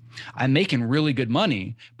handcuffs. I'm making really good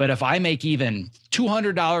money, but if I make even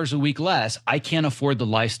 $200 a week less, I can't afford the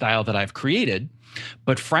lifestyle that I've created.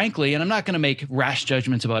 But frankly, and I'm not going to make rash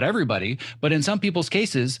judgments about everybody, but in some people's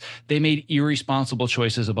cases, they made irresponsible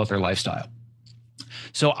choices about their lifestyle.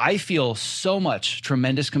 So I feel so much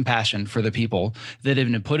tremendous compassion for the people that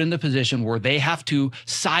have been put in the position where they have to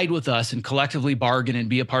side with us and collectively bargain and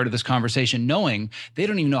be a part of this conversation, knowing they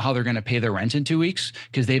don't even know how they're going to pay their rent in 2 weeks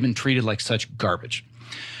because they've been treated like such garbage.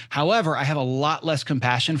 However, I have a lot less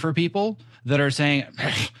compassion for people that are saying,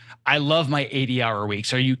 I love my 80-hour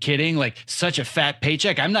weeks. Are you kidding? Like, such a fat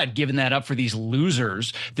paycheck. I'm not giving that up for these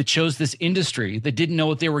losers that chose this industry, that didn't know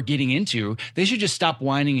what they were getting into. They should just stop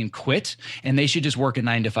whining and quit, and they should just work a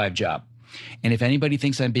 9-to-5 job. And if anybody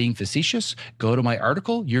thinks I'm being facetious, go to my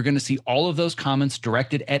article. You're going to see all of those comments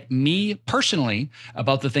directed at me personally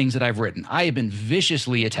about the things that I've written. I have been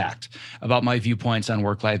viciously attacked about my viewpoints on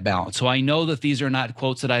work-life balance. So I know that these are not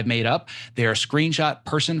quotes that I've made up. They are screenshot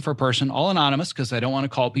person for person, all anonymous, because I don't want to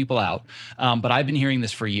call people out. But I've been hearing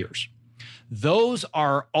this for years. Those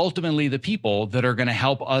are ultimately the people that are going to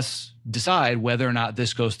help us decide whether or not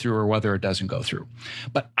this goes through or whether it doesn't go through.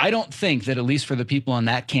 But I don't think that, at least for the people in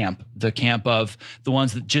that camp, the camp of the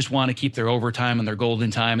ones that just want to keep their overtime and their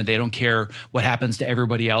golden time and they don't care what happens to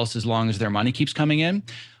everybody else as long as their money keeps coming in,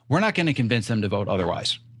 we're not going to convince them to vote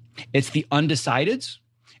otherwise. It's the undecideds,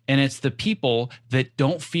 and it's the people that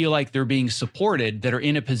don't feel like they're being supported that are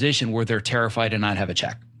in a position where they're terrified to not have a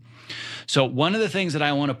check. So one of the things that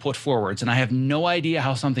I want to put forwards, and I have no idea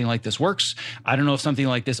how something like this works. I don't know if something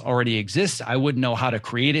like this already exists. I wouldn't know how to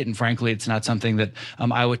create it. And frankly, it's not something that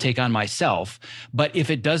I would take on myself. But if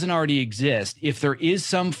it doesn't already exist, if there is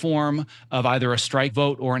some form of either a strike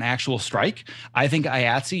vote or an actual strike, I think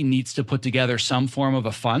IATSE needs to put together some form of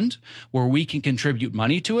a fund where we can contribute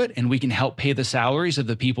money to it and we can help pay the salaries of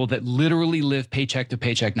the people that literally live paycheck to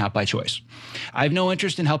paycheck, not by choice. I have no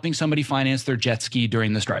interest in helping somebody finance their jet ski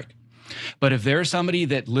during the strike. But if there's somebody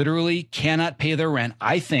that literally cannot pay their rent,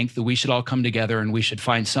 I think that we should all come together and we should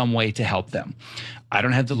find some way to help them. I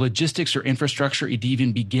don't have the logistics or infrastructure to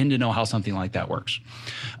even begin to know how something like that works.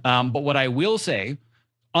 But what I will say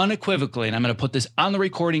unequivocally, and I'm going to put this on the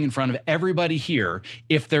recording in front of everybody here,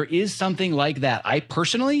 if there is something like that, I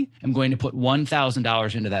personally am going to put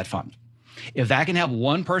 $1,000 into that fund. If that can help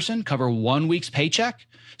one person cover 1 week's paycheck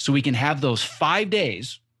so we can have those 5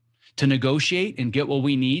 days to negotiate and get what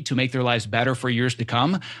we need to make their lives better for years to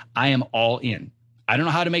come, I am all in. I don't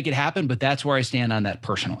know how to make it happen, but that's where I stand on that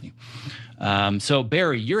personally. So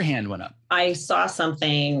Barry, your hand went up. I saw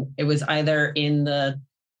something. It was either in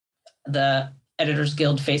the Editors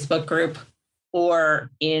Guild Facebook group or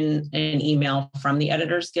in an email from the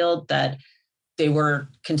Editors Guild that they were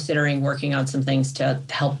considering working on some things to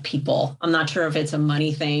help people. I'm not sure if it's a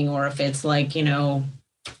money thing or if it's like,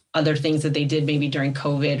 other things that they did maybe during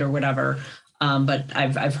COVID or whatever. But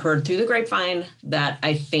I've heard through the grapevine that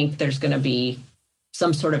I think there's going to be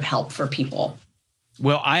some sort of help for people.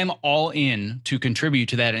 Well, I'm all in to contribute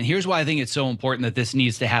to that. And here's why I think it's so important that this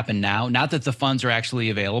needs to happen now. Not that the funds are actually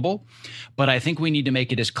available, but I think we need to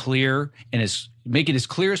make it as clear and make it as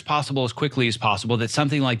clear as possible, as quickly as possible, that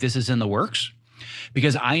something like this is in the works.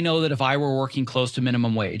 Because I know that if I were working close to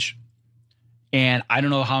minimum wage, and I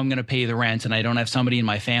don't know how I'm going to pay the rent, and I don't have somebody in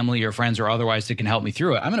my family or friends or otherwise that can help me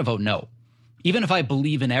through it, I'm going to vote no. Even if I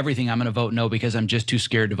believe in everything, I'm going to vote no because I'm just too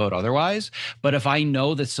scared to vote otherwise. But if I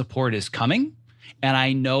know that support is coming, And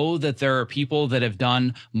I know that there are people that have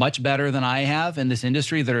done much better than I have in this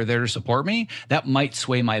industry that are there to support me. That might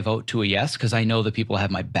sway my vote to a yes, because I know that people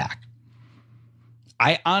have my back.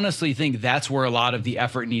 I honestly think that's where a lot of the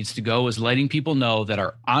effort needs to go, is letting people know that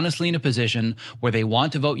are honestly in a position where they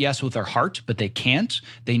want to vote yes with their heart, but they can't.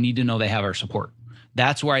 They need to know they have our support.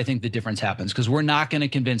 That's where I think the difference happens, because we're not going to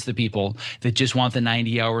convince the people that just want the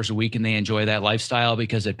 90 hours a week and they enjoy that lifestyle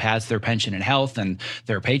because it pads their pension and health and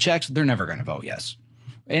their paychecks. They're never going to vote yes.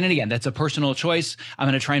 And again, that's a personal choice. I'm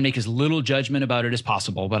going to try and make as little judgment about it as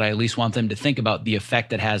possible, but I at least want them to think about the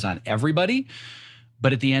effect it has on everybody.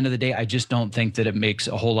 But at the end of the day, I just don't think that it makes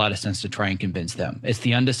a whole lot of sense to try and convince them. It's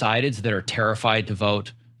the undecideds that are terrified to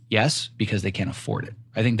vote yes because they can't afford it.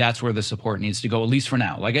 I think that's where the support needs to go, at least for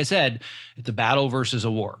now. Like I said, it's a battle versus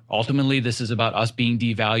a war. Ultimately, this is about us being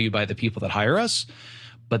devalued by the people that hire us.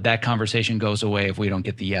 But that conversation goes away if we don't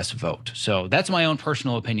get the yes vote. So that's my own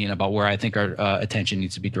personal opinion about where I think our attention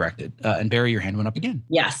needs to be directed. And Barry, your hand went up again.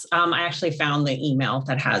 Yes, I actually found the email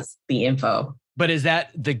that has the info. But is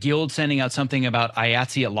that the guild sending out something about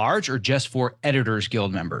IATSE at large, or just for Editors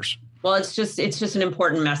Guild members? Well, it's just an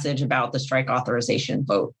important message about the strike authorization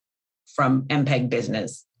vote from MPEG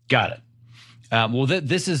Business. Got it. Well,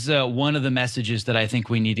 this is one of the messages that I think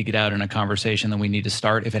we need to get out in a conversation that we need to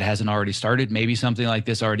start if it hasn't already started. Maybe something like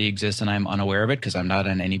this already exists and I'm unaware of it because I'm not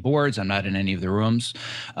in any boards, I'm not in any of the rooms.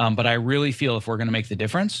 But I really feel if we're going to make the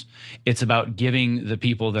difference, it's about giving the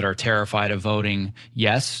people that are terrified of voting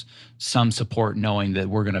yes some support, knowing that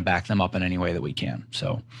we're going to back them up in any way that we can.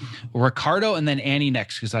 So Ricardo and then Annie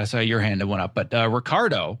next, because I saw your hand that went up. But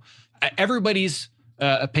Ricardo, everybody's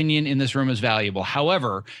opinion in this room is valuable.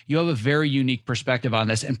 However, you have a very unique perspective on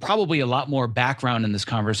this and probably a lot more background in this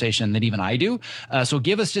conversation than even I do. So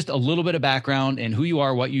give us just a little bit of background in who you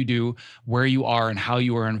are, what you do, where you are, and how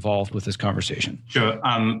you are involved with this conversation. Sure.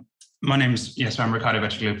 My name's, I'm Ricardo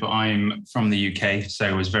Vetrigalupo. I'm from the UK, so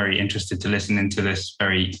I was very interested to listen into this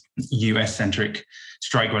very US-centric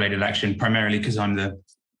strike-related action, primarily because I'm the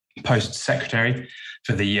post secretary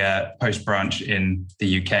for the post branch in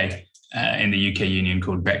the UK. In the UK union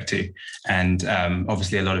called BECTU. And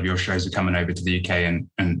obviously a lot of your shows are coming over to the UK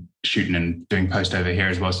and shooting and doing post over here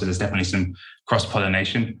as well. So there's definitely some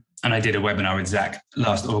cross-pollination. And I did a webinar with Zach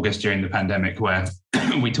last August during the pandemic where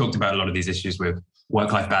we talked about a lot of these issues with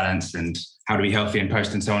work-life balance and how to be healthy in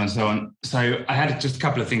post and so on and so on. So I had just a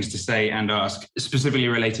couple of things to say and ask, specifically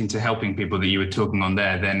relating to helping people that you were talking on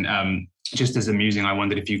there. Then just as amusing, I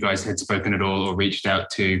wondered if you guys had spoken at all or reached out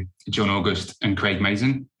to John August and Craig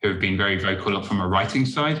Mazin, who have been very vocal from a writing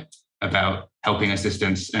side about helping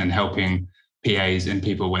assistants and helping PAs and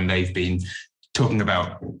people when they've been talking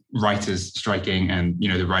about writers striking and,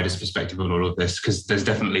 the writer's perspective on all of this, because there's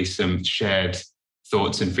definitely some shared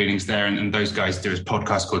thoughts and feelings there. And those guys do a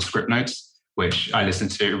podcast called Script Notes, which I listen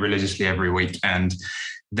to religiously every week. And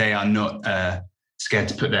they are not scared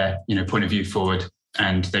to put their, point of view forward.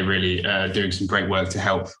 And they really are doing some great work to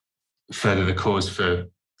help further the cause for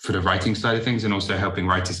the writing side of things and also helping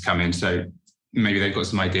writers come in. So maybe they've got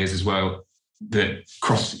some ideas as well that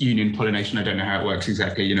cross-union pollination. I don't know how it works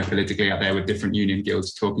exactly, politically out there with different union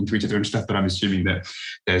guilds talking to each other and stuff, but I'm assuming that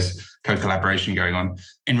there's co-collaboration going on.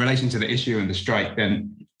 In relation to the issue and the strike,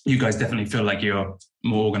 then you guys definitely feel like you're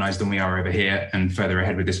more organized than we are over here and further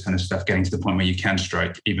ahead with this kind of stuff, getting to the point where you can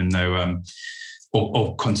strike, even though...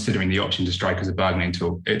 Or considering the option to strike as a bargaining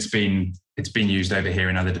tool. It's been used over here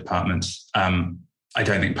in other departments. I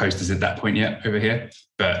don't think Post is at that point yet over here,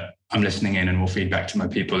 but I'm listening in and will feed back to my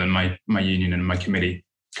people and my union and my committee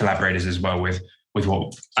collaborators as well with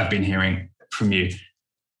what I've been hearing from you.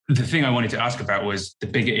 The thing I wanted to ask about was the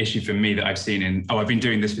bigger issue for me that I've seen I've been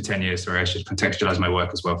doing this for 10 years, so I should contextualize my work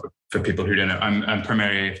as well for people who don't know. I'm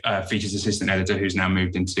primarily a features assistant editor who's now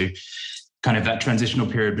moved into kind of that transitional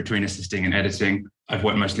period between assisting and editing. I've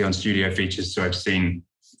worked mostly on studio features, so I've seen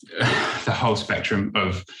the whole spectrum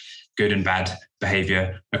of good and bad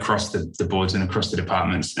behavior across the boards and across the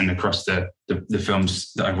departments and across the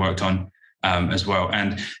films that I've worked on as well.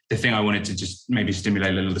 And the thing I wanted to just maybe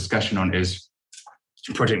stimulate a little discussion on is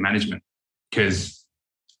project management, because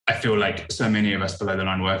I feel like so many of us below the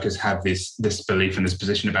line workers have this belief and this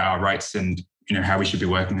position about our rights and how we should be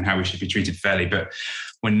working and how we should be treated fairly, but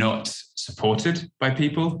we're not supported by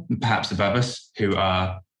people, perhaps above us, who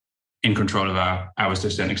are in control of our hours to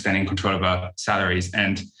a certain extent, in control of our salaries.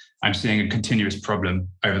 And I'm seeing a continuous problem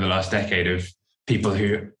over the last decade of people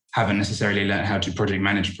who haven't necessarily learned how to project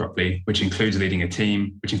manage properly, which includes leading a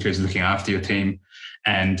team, which includes looking after your team.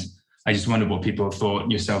 And I just wonder what people thought,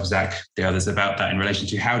 yourself, Zach, the others, about that in relation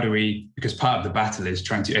to how do we, because part of the battle is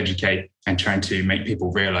trying to educate and trying to make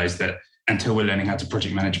people realize that until we're learning how to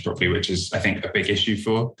project manage properly, which is, I think, a big issue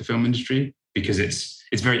for the film industry, because it's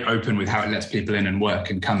very open with how it lets people in and work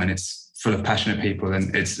and come, and it's full of passionate people,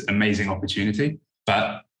 and it's an amazing opportunity.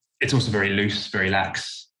 But it's also very loose, very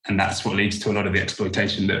lax, and that's what leads to a lot of the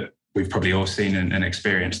exploitation that we've probably all seen and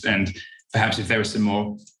experienced. And perhaps if there was some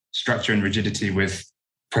more structure and rigidity with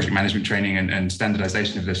project management training and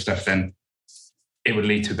standardization of this stuff, then it would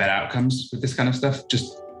lead to better outcomes with this kind of stuff.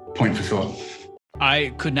 Just point for thought.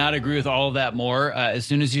 I could not agree with all of that more. As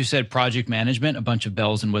soon as you said project management, a bunch of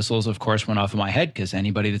bells and whistles, of course, went off in my head, because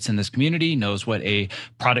anybody that's in this community knows what a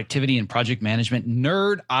productivity and project management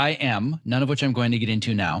nerd I am, none of which I'm going to get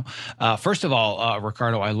into now. First of all,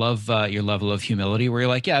 Ricardo, I love your level of humility where you're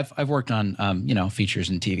like, yeah, I've worked on, features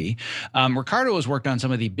in TV. Ricardo has worked on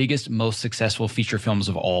some of the biggest, most successful feature films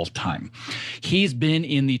of all time. He's been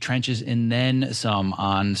in the trenches and then some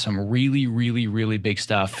on some really, really, really big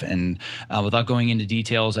stuff. And without going into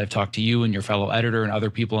details, I've talked to you and your fellow editor and other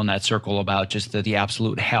people in that circle about just the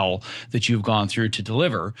absolute hell that you've gone through to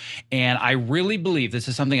deliver. And I really believe this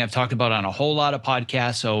is something I've talked about on a whole lot of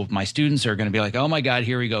podcasts. So my students are going to be like, oh my God,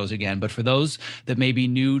 here he goes again. But for those that may be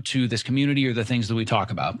new to this community or the things that we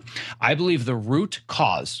talk about, I believe the root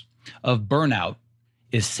cause of burnout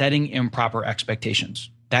is setting improper expectations.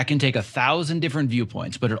 That can take 1,000 different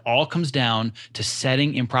viewpoints, but it all comes down to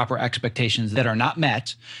setting improper expectations that are not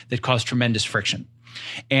met, that cause tremendous friction.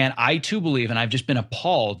 And I too believe, and I've just been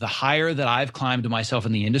appalled, the higher that I've climbed to myself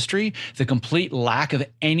in the industry, the complete lack of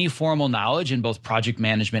any formal knowledge in both project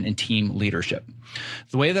management and team leadership.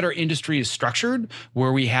 The way that our industry is structured,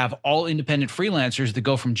 where we have all independent freelancers that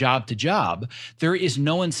go from job to job, there is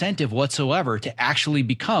no incentive whatsoever to actually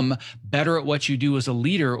become better at what you do as a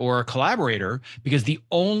leader or a collaborator, because the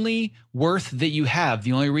only worth that you have,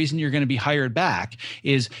 the only reason you're going to be hired back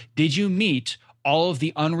is, did you meet all of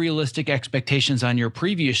the unrealistic expectations on your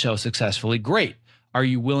previous show successfully? Great. Are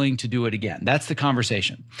you willing to do it again? That's the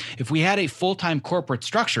conversation. If we had a full-time corporate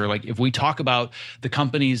structure, like if we talk about the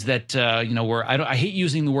companies that, I hate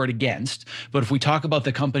using the word against, but if we talk about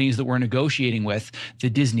the companies that we're negotiating with, the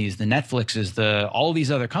Disneys, the Netflixes, all these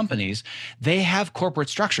other companies, they have corporate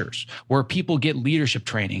structures where people get leadership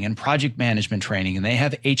training and project management training, and they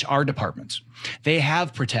have HR departments. They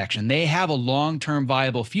have protection. They have a long-term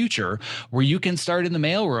viable future where you can start in the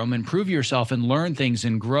mailroom and prove yourself and learn things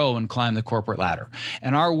and grow and climb the corporate ladder.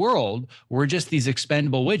 In our world, we're just these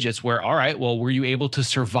expendable widgets where, all right, well, were you able to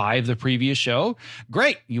survive the previous show?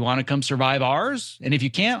 Great. You want to come survive ours? And if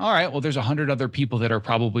you can't, all right, well, there's 100 other people that are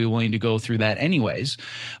probably willing to go through that anyways.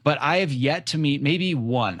 But I have yet to meet maybe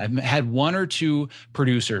one. I've had one or two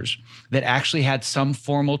producers that actually had some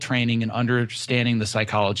formal training in understanding the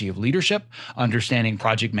psychology of leadership, understanding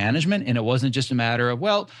project management. And it wasn't just a matter of,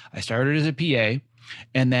 well, I started as a PA,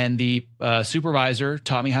 and then the supervisor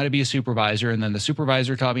taught me how to be a supervisor. And then the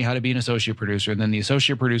supervisor taught me how to be an associate producer. And then the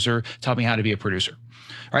associate producer taught me how to be a producer.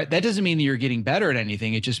 All right. That doesn't mean that you're getting better at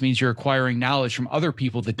anything. It just means you're acquiring knowledge from other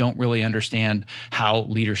people that don't really understand how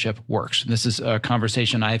leadership works. And this is a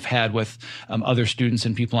conversation I've had with other students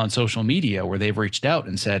and people on social media where they've reached out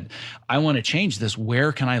and said, I want to change this.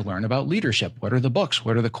 Where can I learn about leadership? What are the books?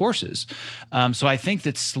 What are the courses? So I think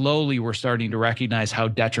that slowly we're starting to recognize how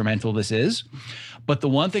detrimental this is. But the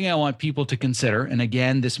one thing I want people to consider, and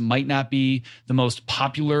again, this might not be the most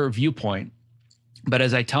popular viewpoint, but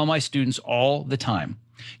as I tell my students all the time,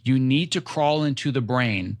 you need to crawl into the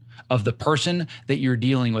brain of the person that you're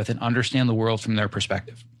dealing with and understand the world from their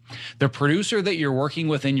perspective. The producer that you're working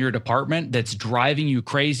with in your department that's driving you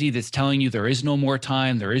crazy, that's telling you there is no more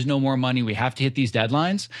time, there is no more money, we have to hit these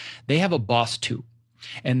deadlines, they have a boss too.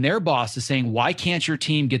 And their boss is saying, why can't your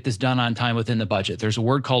team get this done on time within the budget? There's a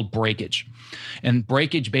word called breakage. And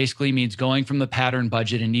breakage basically means going from the pattern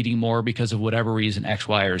budget and needing more because of whatever reason, X,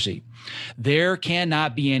 Y, or Z. There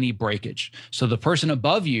cannot be any breakage. So the person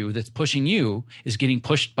above you that's pushing you is getting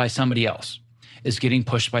pushed by somebody else, is getting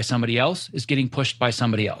pushed by somebody else, is getting pushed by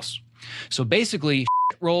somebody else. So basically,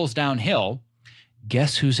 shit rolls downhill.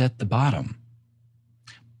 Guess who's at the bottom?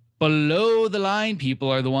 Below the line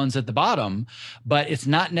people are the ones at the bottom, but it's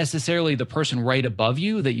not necessarily the person right above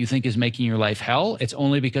you that you think is making your life hell. It's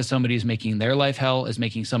only because somebody is making their life hell is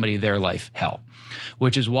making somebody their life hell,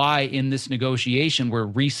 which is why in this negotiation, we're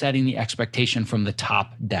resetting the expectation from the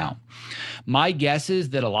top down. My guess is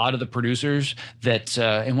that a lot of the producers that,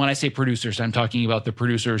 and when I say producers, I'm talking about the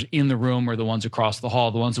producers in the room or the ones across the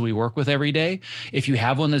hall, the ones that we work with every day. If you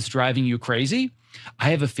have one that's driving you crazy, I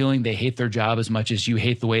have a feeling they hate their job as much as you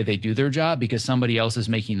hate the way they do their job because somebody else is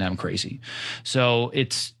making them crazy. So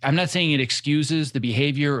I'm not saying it excuses the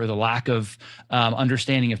behavior or the lack of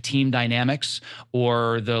understanding of team dynamics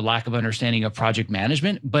or the lack of understanding of project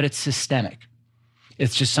management, but it's systemic.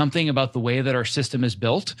 It's just something about the way that our system is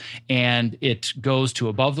built, and it goes to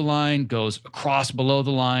above the line, goes across below the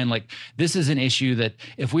line. Like, this is an issue that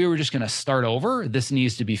if we were just going to start over, this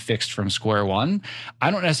needs to be fixed from square one. I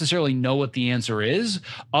don't necessarily know what the answer is,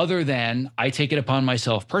 other than I take it upon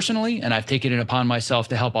myself personally, and I've taken it upon myself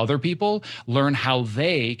to help other people learn how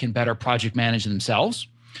they can better project manage themselves.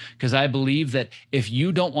 Because I believe that if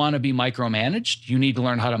you don't want to be micromanaged, you need to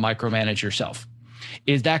learn how to micromanage yourself.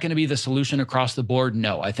 Is that going to be the solution across the board?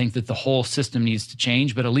 No. I think that the whole system needs to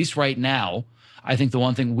change. But at least right now, I think the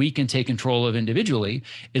one thing we can take control of individually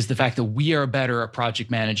is the fact that we are better at project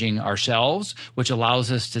managing ourselves, which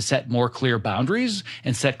allows us to set more clear boundaries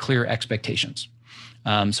and set clear expectations.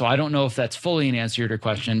 So I don't know if that's fully an answer to your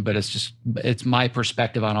question, but it's my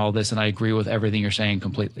perspective on all this, and I agree with everything you're saying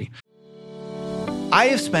completely. I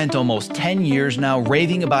have spent almost 10 years now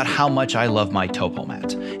raving about how much I love my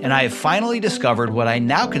TopoMat, and I have finally discovered what I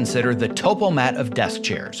now consider the TopoMat of desk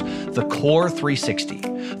chairs, the Core 360.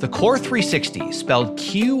 The Core 360, spelled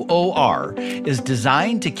QOR, is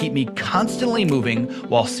designed to keep me constantly moving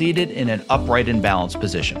while seated in an upright and balanced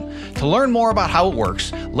position. To learn more about how it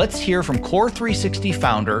works, let's hear from Core 360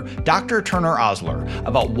 founder Dr. Turner Osler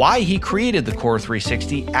about why he created the Core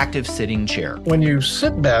 360 active sitting chair. When you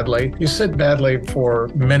sit badly for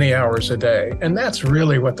many hours a day, and that's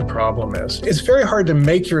really what the problem is. It's very hard to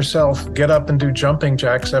make yourself get up and do jumping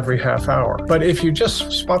jacks every half hour. But if you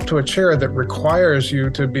just swap to a chair that requires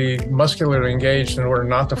you to be muscularly engaged in order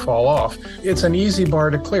not to fall off, it's an easy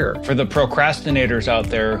bar to clear. For the procrastinators out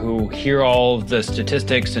there who hear all of the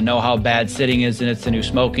statistics and know how bad sitting is and it's the new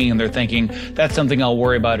smoking, and they're thinking, that's something I'll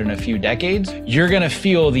worry about in a few decades, you're going to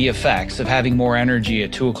feel the effects of having more energy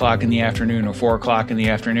at 2 o'clock in the afternoon or 4 o'clock in the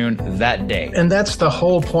afternoon that day. And that's the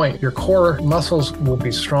whole point. Your core muscles will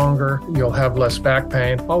be stronger. You'll have less back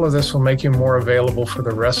pain. All of this will make you more available for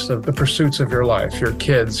the rest of the pursuits of your life, your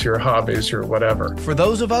kids, your hobbies, your whatever. For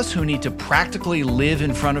those of us who need to practically live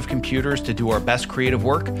in front of computers to do our best creative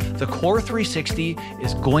work, the Core 360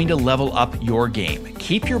 is going to level up your game.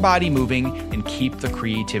 Keep your body moving and keep the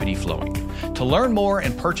creativity flowing. To learn more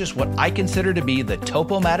and purchase what I consider to be the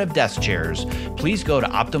TopoMat of desk chairs, please go to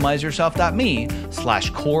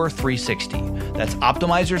optimizeyourself.me/core360. That's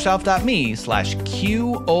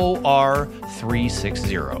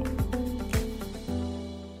optimizeyourself.me/QOR360.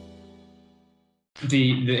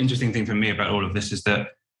 The interesting thing for me about all of this is that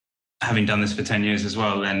having done this for 10 years as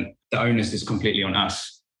well, then the onus is completely on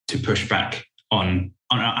us to push back on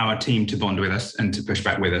our team to bond with us and to push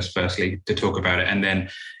back with us, firstly, to talk about it, and then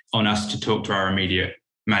on us to talk to our immediate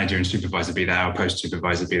manager and supervisor, be that our post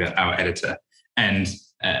supervisor, be that our editor. And,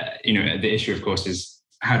 the issue, of course, is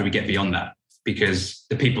how do we get beyond that? Because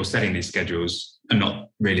the people setting these schedules are not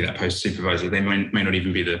really that post supervisor. They may not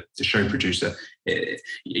even be the show producer.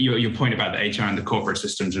 Your point about the HR and the corporate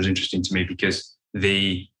systems was interesting to me because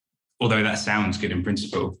although that sounds good in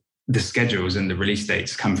principle, the schedules and the release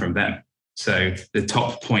dates come from them. So the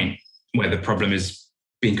top point where the problem is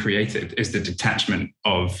being created is the detachment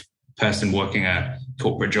of a person working a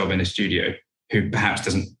corporate job in a studio who perhaps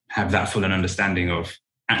doesn't have that full an understanding of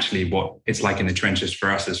actually what it's like in the trenches for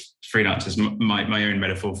us as freelancers. My own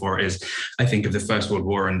metaphor for it is I think of the First World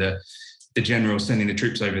War and the generals sending the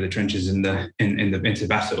troops over the trenches into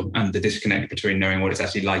battle, and the disconnect between knowing what it's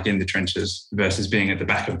actually like in the trenches versus being at the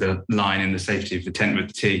back of the line in the safety of the tent with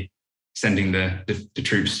the tea, sending the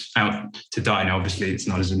troops out to die. Now, obviously, it's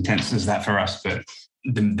not as intense as that for us, but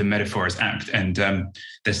the metaphor is apt. And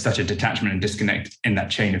there's such a detachment and disconnect in that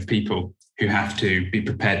chain of people who have to be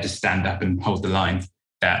prepared to stand up and hold the line,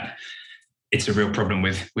 that it's a real problem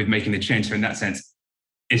with making the change. So in that sense,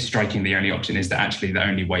 is striking the only option? Is that actually the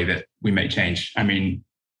only way that we make change? I mean,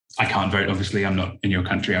 I can't vote, obviously. I'm not in your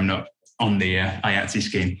country. I'm not on the IATSE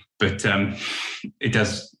scheme. But it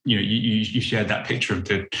does, you shared that picture of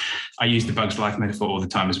I use the Bugs Life metaphor all the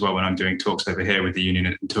time as well when I'm doing talks over here with the union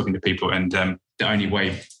and talking to people. And the only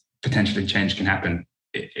way potentially change can happen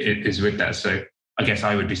is with that. So I guess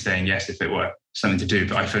I would be saying yes if it were something to do,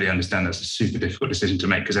 but I fully understand that's a super difficult decision to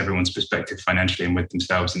make because everyone's perspective financially and with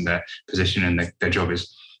themselves and their position and their job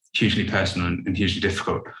is hugely personal and hugely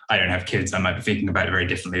difficult. I don't have kids. I might be thinking about it very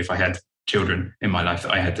differently if I had children in my life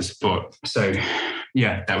that I had to support. So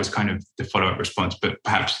yeah, that was kind of the follow-up response, but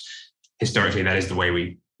perhaps historically, that is the way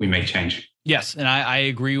we make change. Yes, and I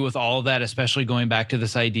agree with all of that, especially going back to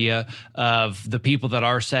this idea of the people that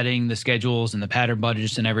are setting the schedules and the pattern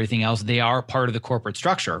budgets and everything else. They are part of the corporate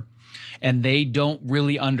structure, and they don't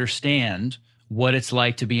really understand what it's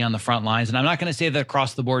like to be on the front lines. And I'm not going to say that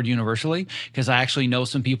across the board universally, because I actually know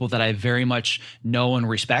some people that I very much know and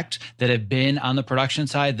respect that have been on the production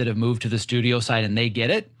side, that have moved to the studio side, and they get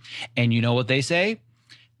it. And you know what they say?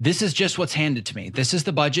 This is just what's handed to me. This is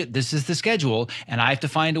the budget. This is the schedule. And I have to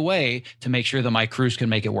find a way to make sure that my crews can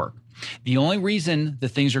make it work. The only reason that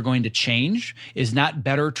things are going to change is not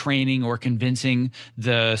better training or convincing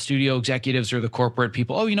the studio executives or the corporate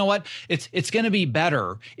people, oh, you know what? It's going to be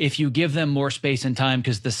better if you give them more space and time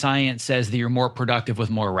because the science says that you're more productive with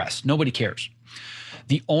more rest. Nobody cares.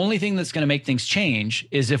 The only thing that's going to make things change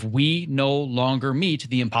is if we no longer meet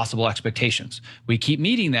the impossible expectations. We keep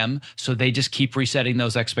meeting them, so they just keep resetting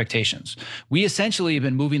those expectations. We essentially have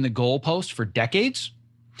been moving the goalpost for decades,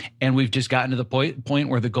 and we've just gotten to the point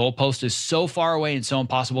where the goalpost is so far away and so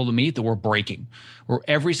impossible to meet that we're breaking, where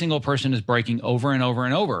every single person is breaking over and over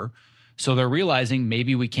and over. So they're realizing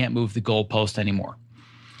maybe we can't move the goalpost anymore.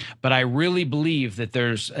 But I really believe that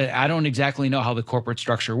I don't exactly know how the corporate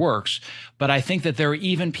structure works, but I think that there are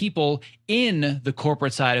even people in the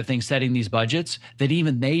corporate side of things setting these budgets that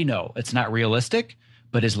even they know it's not realistic.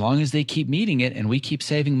 But as long as they keep meeting it and we keep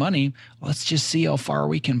saving money, let's just see how far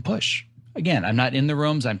we can push. Again, I'm not in the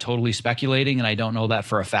rooms. I'm totally speculating, and I don't know that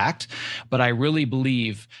for a fact. But I really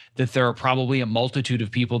believe that there are probably a multitude of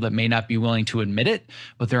people that may not be willing to admit it,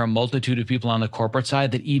 but there are a multitude of people on the corporate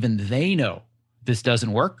side that even they know this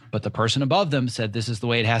doesn't work, but the person above them said this is the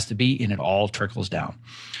way it has to be, and it all trickles down.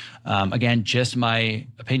 Again, just my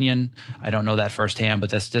opinion. I don't know that firsthand, but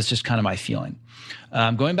that's just kind of my feeling.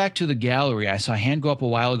 Going back to the gallery, I saw a hand go up a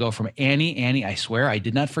while ago from Annie. Annie, I swear I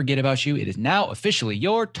did not forget about you. It is now officially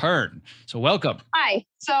your turn. So welcome. Hi.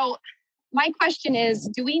 So my question is,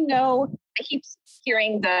 do we know, I keep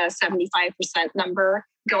hearing the 75% number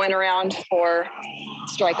going around for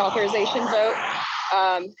strike authorization vote.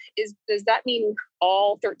 Does that mean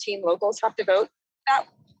all 13 locals have to vote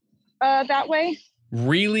that way?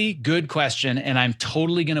 Really good question. And I'm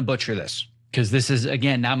totally going to butcher this because this is,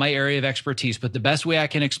 again, not my area of expertise, but the best way I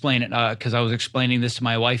can explain it, because I was explaining this to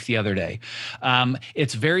my wife the other day.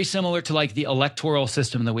 It's very similar to like the electoral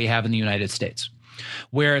system that we have in the United States,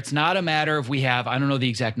 where it's not a matter of we have, I don't know the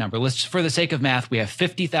exact number. Let's just, for the sake of math, we have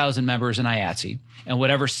 50,000 members in IATSE, and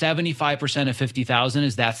whatever 75% of 50,000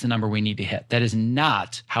 is, that's the number we need to hit. That is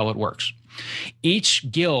not how it works. Each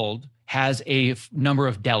guild has a number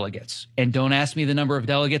of delegates. And don't ask me the number of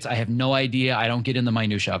delegates. I have no idea. I don't get in the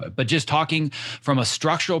minutia of it. But just talking from a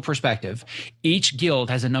structural perspective, each guild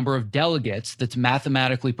has a number of delegates that's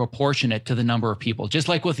mathematically proportionate to the number of people. Just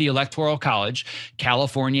like with the Electoral College,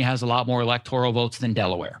 California has a lot more electoral votes than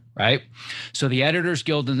Delaware, right? So the Editors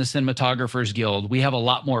Guild and the Cinematographers Guild, we have a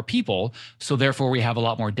lot more people, so therefore we have a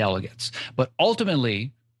lot more delegates. But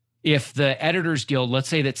ultimately, if the Editors Guild, let's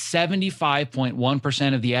say that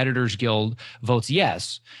 75.1% of the Editors Guild votes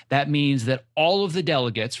yes, that means that all of the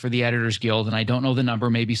delegates for the Editors Guild, and I don't know the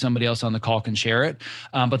number, maybe somebody else on the call can share it,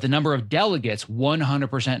 but the number of delegates,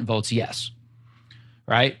 100% votes yes,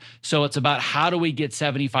 right? So it's about how do we get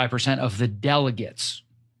 75% of the delegates,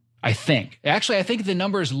 I think. Actually, I think the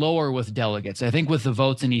number is lower with delegates. I think with the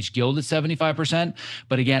votes in each guild, it's 75%.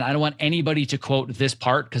 But again, I don't want anybody to quote this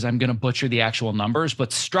part because I'm going to butcher the actual numbers.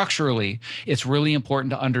 But structurally, it's really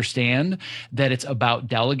important to understand that it's about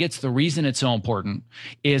delegates. The reason it's so important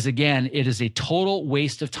is, again, it is a total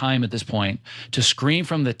waste of time at this point to scream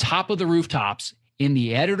from the top of the rooftops in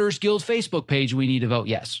the Editors Guild Facebook page, we need to vote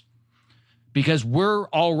yes. Because we're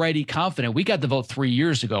already confident. We got the vote 3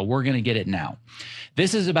 years ago. We're going to get it now.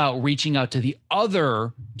 This is about reaching out to the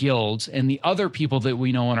other guilds and the other people that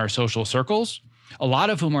we know in our social circles, a lot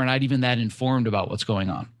of whom are not even that informed about what's going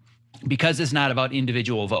on. Because it's not about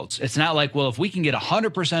individual votes. It's not like, well, if we can get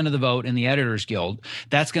 100% of the vote in the Editors Guild,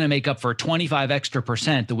 that's going to make up for 25 extra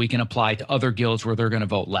percent that we can apply to other guilds where they're going to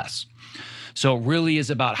vote less. So it really is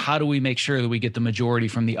about how do we make sure that we get the majority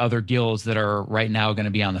from the other guilds that are right now going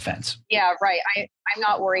to be on the fence. Yeah, right. I'm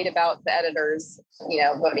not worried about the editors,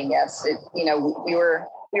 voting yes. We were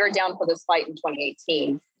down for this fight in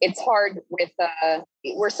 2018. It's hard with,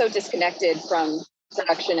 we're so disconnected from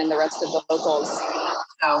production and the rest of the locals.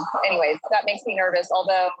 So anyways, that makes me nervous.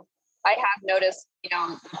 Although I have noticed,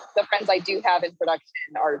 the friends I do have in production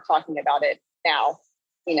are talking about it now.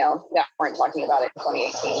 That weren't talking about it in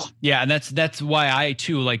 2018. Yeah, and that's why I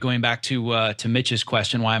too, like going back to Mitch's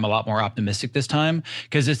question, why I'm a lot more optimistic this time,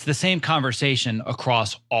 because it's the same conversation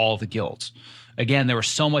across all the guilds. Again, there was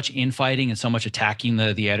so much infighting and so much attacking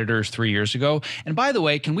the editors 3 years ago. And by the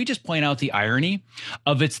way, can we just point out the irony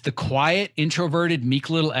of it's the quiet, introverted, meek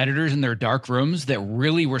little editors in their dark rooms that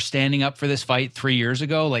really were standing up for this fight 3 years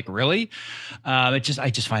ago? Like, really? I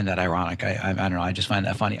just find that ironic. I don't know. I just find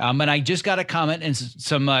that funny. And I just got a comment and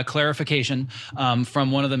some clarification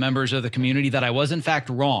from one of the members of the community that I was in fact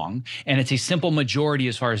wrong, and it's a simple majority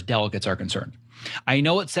as far as delegates are concerned. I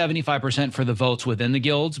know it's 75% for the votes within the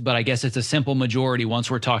guilds, but I guess it's a simple majority once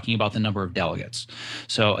we're talking about the number of delegates.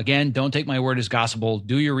 So again, don't take my word as gospel.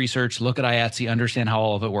 Do your research, look at IATSE, understand how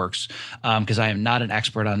all of it works, because I am not an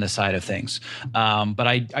expert on this side of things. But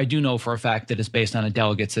I do know for a fact that it's based on a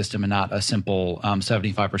delegate system and not a simple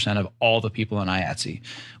 75% of all the people in IATSE,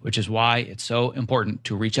 which is why it's so important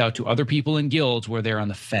to reach out to other people in guilds where they're on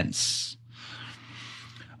the fence.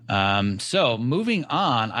 So moving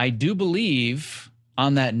on, I do believe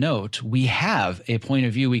on that note, we have a point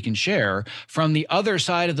of view we can share from the other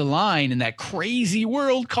side of the line in that crazy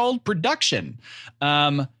world called production.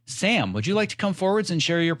 Sam, would you like to come forwards and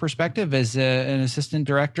share your perspective as an assistant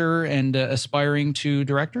director and aspiring to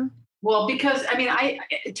director? Well, because I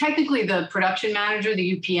technically the production manager,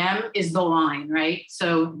 the UPM, is the line, right?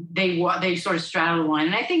 So they sort of straddle the line,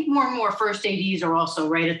 and I think more and more first ADs are also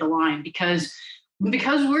right at the line because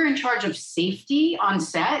we're in charge of safety on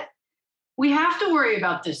set. We have to worry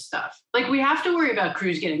about this stuff. Like, we have to worry about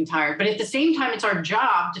crews getting tired, but at the same time, it's our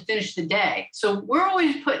job to finish the day. So we're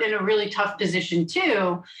always put in a really tough position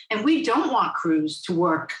too. And we don't want crews to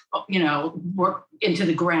work into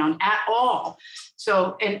the ground at all.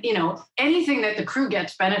 So, and, anything that the crew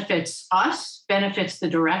gets benefits us, benefits the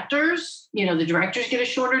directors. The directors get a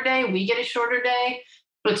shorter day. We get a shorter day,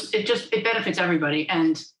 but it benefits everybody.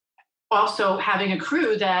 And also having a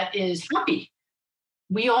crew that is happy.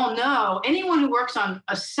 We all know anyone who works on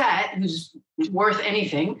a set who's worth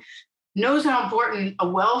anything knows how important a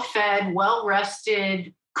well-fed,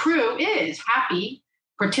 well-rested crew is. Happy,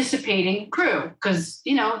 participating crew, because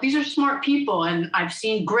these are smart people, and I've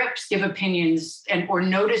seen grips give opinions or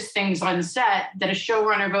notice things on set that a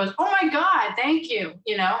showrunner goes, "Oh my God, thank you,"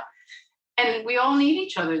 and we all need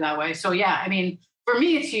each other that way. So yeah, for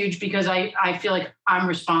me, it's huge because I feel like I'm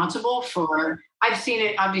responsible for. I've seen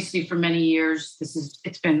it obviously for many years.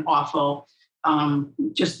 It's been awful,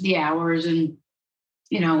 just the hours and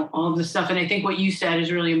all of the stuff. And I think what you said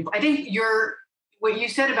is really important. I think what you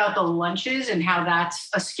said about the lunches and how that's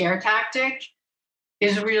a scare tactic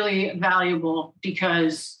is really valuable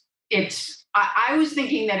because I was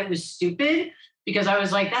thinking that it was stupid because I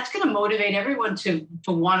was like, that's going to motivate everyone to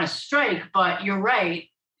want to strike. But you're right.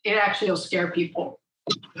 It actually will scare people,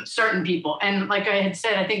 certain people. And like I had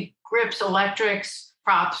said, I think grips, electrics,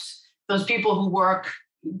 props, those people who work,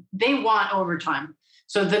 they want overtime.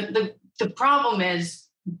 So the problem is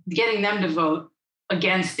getting them to vote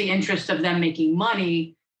against the interest of them making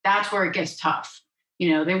money. That's where it gets tough.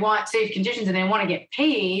 They want safe conditions and they want to get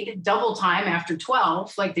paid double time after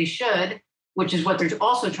 12, like they should, which is what they're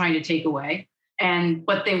also trying to take away.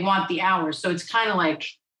 But they want the hours. So it's kind of like,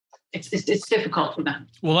 it's difficult for them.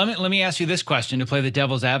 Well, let me ask you this question to play the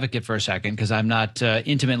devil's advocate for a second, because I'm not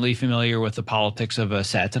intimately familiar with the politics of a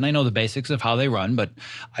set, and I know the basics of how they run. But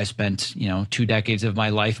I spent 2 decades of my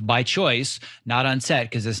life by choice, not on set,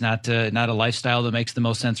 because it's not a lifestyle that makes the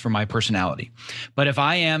most sense for my personality. But if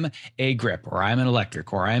I am a grip, or I'm an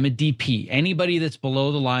electric, or I'm a DP, anybody that's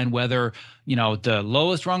below the line, whether the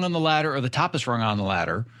lowest rung on the ladder or the toppest rung on the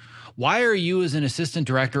ladder. Why are you as an assistant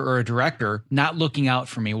director or a director not looking out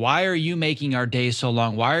for me? Why are you making our days so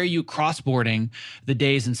long? Why are you cross-boarding the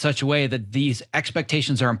days in such a way that these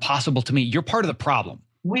expectations are impossible to meet? You're part of the problem.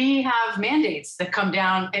 We have mandates that come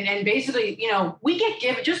down and basically, we get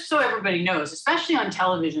given, just so everybody knows, especially on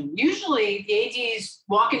television, usually the ADs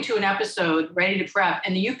walk into an episode ready to prep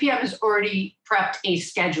and the UPM has already prepped a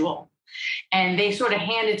schedule and they sort of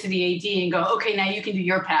hand it to the AD and go, okay, now you can do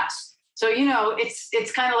your pass. So,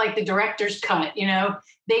 it's kind of like the director's cut,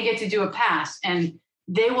 they get to do a pass and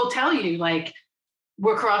they will tell you like,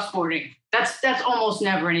 we're cross-boarding. That's almost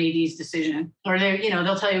never an AD's decision. Or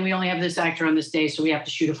they'll tell you we only have this actor on this day, so we have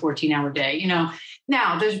to shoot a 14-hour day,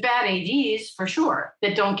 Now there's bad ADs for sure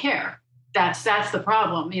that don't care. That's the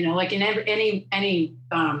problem, like in any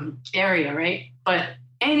area, right? But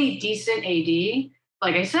any decent AD,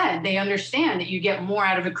 like I said, they understand that you get more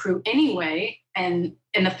out of a crew anyway. And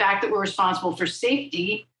the fact that we're responsible for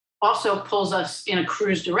safety also pulls us in a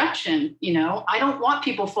crew's direction. I don't want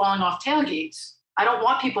people falling off tailgates. I don't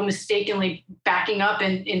want people mistakenly backing up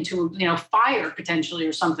into fire potentially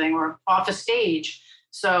or something, or off a stage.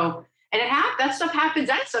 So, and that stuff happens.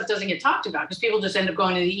 That stuff doesn't get talked about because people just end up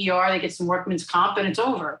going to the ER, they get some workman's comp and it's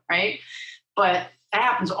over, right? but that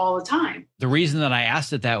happens all the time. The reason that I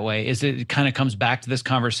asked it that way is it kind of comes back to this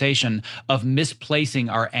conversation of misplacing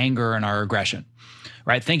our anger and our aggression,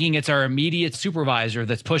 right? Thinking it's our immediate supervisor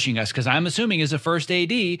that's pushing us. Because I'm assuming as a first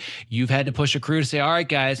AD, you've had to push a crew to say, all right,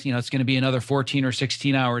 guys, it's going to be another 14 or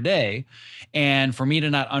 16 hour day. And for me to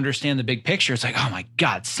not understand the big picture, it's like, oh my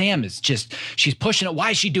God, Sam is she's pushing it.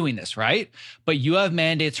 Why is she doing this, right? But you have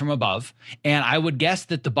mandates from above. And I would guess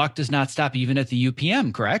that the buck does not stop even at the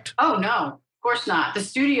UPM, correct? Oh, no. Of course not. The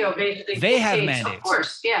studio basically they have dictates, mandates. Of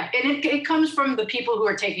course, yeah, and it comes from the people who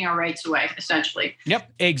are taking our rights away, essentially.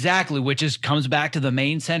 Yep, exactly. Which comes back to the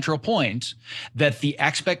main central point that the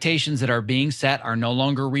expectations that are being set are no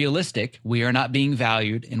longer realistic. We are not being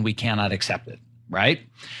valued, and we cannot accept it. Right?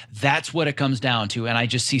 That's what it comes down to. And I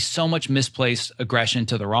just see so much misplaced aggression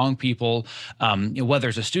to the wrong people, whether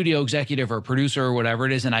it's a studio executive or a producer or whatever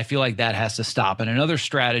it is. And I feel like that has to stop. And another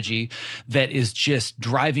strategy that is just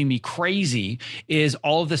driving me crazy is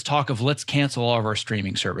all of this talk of let's cancel all of our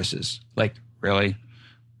streaming services. Like, really?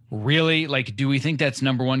 Really? Like, do we think that's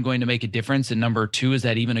number one going to make a difference? And number two, is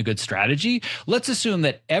that even a good strategy? Let's assume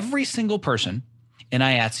that every single person in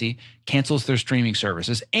IATSE cancels their streaming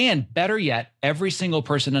services. And better yet, every single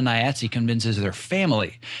person in IATSE convinces their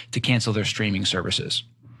family to cancel their streaming services.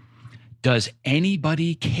 Does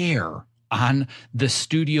anybody care on the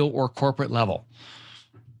studio or corporate level?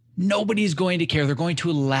 Nobody's going to care. They're going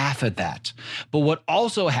to laugh at that. But what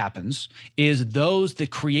also happens is those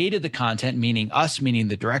that created the content, meaning us, meaning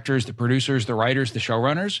the directors, the producers, the writers, the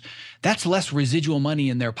showrunners, that's less residual money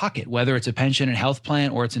in their pocket, whether it's a pension and health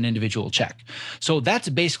plan or it's an individual check. So that's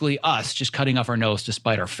basically us just cutting off our nose to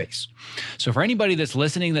spite our face. So for anybody that's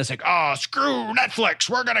listening, that's like, oh, screw Netflix,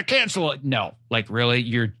 we're going to cancel it. No, like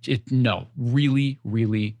really, no, really,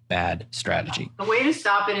 really bad strategy. The way to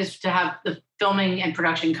stop it is to have the filming and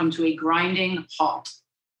production come to a grinding halt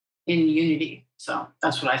in Unity. So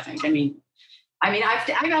that's what I think. I mean,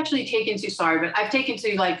 I've actually taken to, I've taken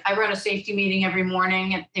to, like, I run a safety meeting every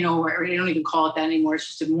morning, or I don't even call it that anymore. It's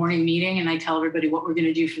just a morning meeting. And I tell everybody what we're going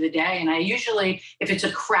to do for the day. And I usually, if it's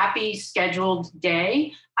a crappy scheduled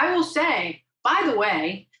day, I will say, by the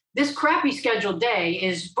way, this crappy scheduled day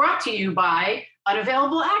is brought to you by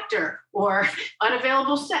unavailable actor or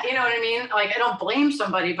unavailable set. You know what I mean? Like, I don't blame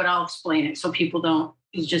somebody, but I'll explain it so people don't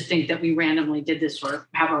just think that we randomly did this or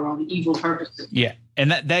have our own evil purposes. Yeah.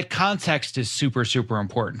 And that context is super, super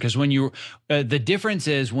important, because when the difference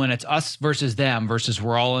is when it's us versus them versus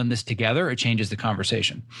we're all in this together, it changes the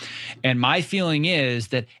conversation. And my feeling is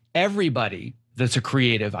that everybody that's a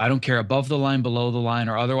creative, I don't care above the line, below the line,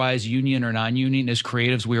 or otherwise union or non-union, as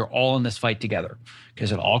creatives, we are all in this fight together,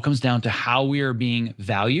 because it all comes down to how we are being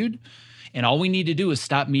valued. And all we need to do is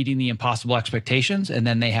stop meeting the impossible expectations, and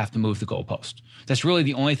then they have to move the goalpost. That's really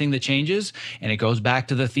the only thing that changes. And it goes back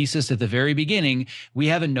to the thesis at the very beginning. We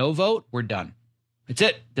have a no vote, we're done. It's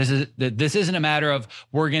it. This isn't a matter of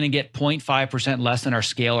we're going to get 0.5% less than our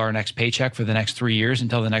scale or our next paycheck for the next 3 years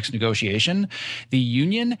until the next negotiation. The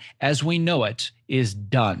union, as we know it, is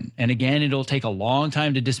done. And again, it'll take a long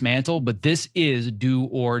time to dismantle, but this is do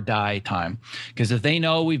or die time. Because if they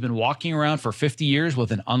know we've been walking around for 50 years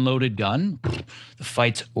with an unloaded gun, the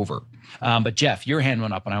fight's over. But Jeff, your hand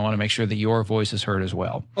went up, and I want to make sure that your voice is heard as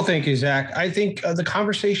well. Well, thank you, Zach. I think the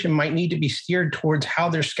conversation might need to be steered towards how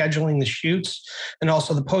they're scheduling the shoots and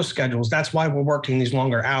also the post schedules. That's why we're working these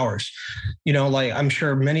longer hours. Like, I'm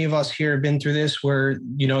sure many of us here have been through this where,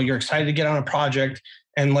 you're excited to get on a project,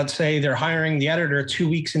 and let's say they're hiring the editor 2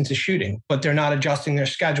 weeks into shooting, but they're not adjusting their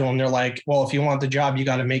schedule. And they're like, well, if you want the job, you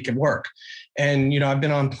got to make it work. And, I've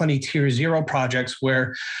been on plenty tier 0 projects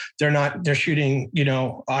where they're shooting,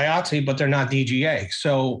 IATSE, but they're not DGA.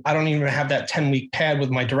 So I don't even have that 10-week pad with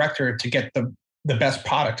my director to get the best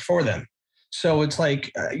product for them. So it's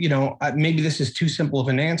like, maybe this is too simple of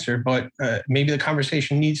an answer, but maybe the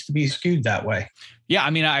conversation needs to be skewed that way. Yeah, I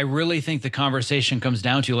mean, I really think the conversation comes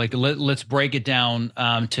down to, like, let's break it down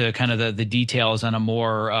to kind of the details on a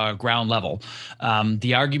more ground level.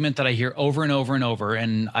 The argument that I hear over and over and over,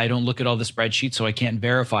 and I don't look at all the spreadsheets, so I can't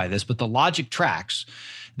verify this, but the logic tracks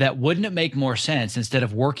that wouldn't it make more sense, instead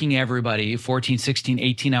of working everybody 14, 16,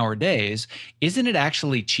 18-hour days, isn't it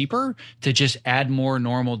actually cheaper to just add more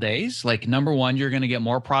normal days? Like, number one, you're going to get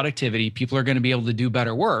more productivity. People are going to be able to do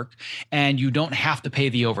better work, and you don't have to pay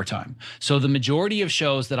the overtime. So the majority of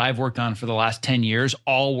shows that I've worked on for the last 10 years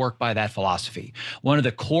all work by that philosophy. One of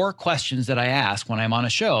the core questions that I ask when I'm on a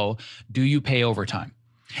show, do you pay overtime?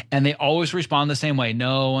 And they always respond the same way.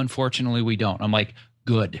 No, unfortunately, we don't. I'm like,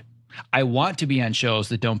 good. I want to be on shows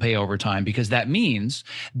that don't pay overtime, because that means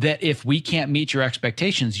that if we can't meet your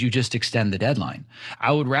expectations, you just extend the deadline.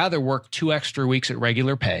 I would rather work 2 extra weeks at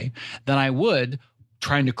regular pay than I would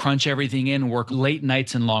trying to crunch everything in and work late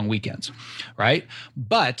nights and long weekends, right?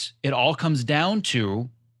 But it all comes down to,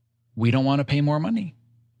 we don't want to pay more money.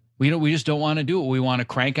 We just don't want to do it. We want to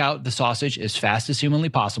crank out the sausage as fast as humanly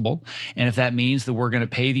possible. And if that means that we're going to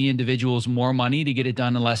pay the individuals more money to get it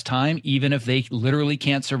done in less time, even if they literally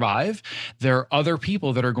can't survive, there are other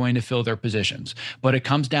people that are going to fill their positions. But it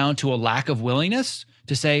comes down to a lack of willingness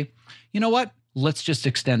to say, you know what, let's just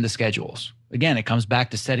extend the schedules. Again, it comes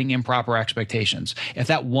back to setting improper expectations. If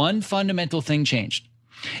that one fundamental thing changed,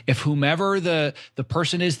 if whomever the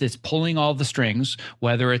person is that's pulling all the strings,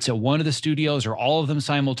 whether it's at one of the studios or all of them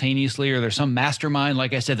simultaneously, or there's some mastermind,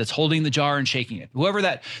 like I said, that's holding the jar and shaking it, whoever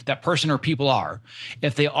that person or people are,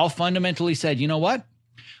 if they all fundamentally said, you know what,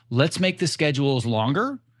 let's make the schedules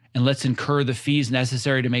longer and let's incur the fees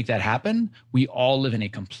necessary to make that happen, we all live in a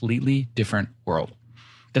completely different world.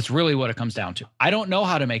 That's really what it comes down to. I don't know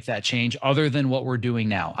how to make that change other than what we're doing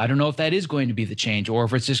now. I don't know if that is going to be the change, or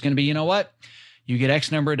if it's just going to be, you know what, you get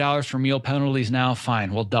X number of dollars for meal penalties now,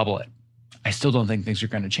 fine, we'll double it. I still don't think things are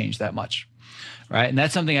going to change that much, right? And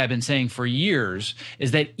that's something I've been saying for years,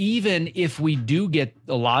 is that even if we do get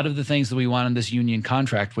a lot of the things that we want in this union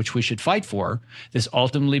contract, which we should fight for, this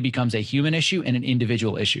ultimately becomes a human issue and an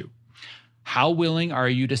individual issue. How willing are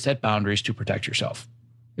you to set boundaries to protect yourself?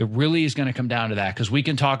 It really is going to come down to that, because we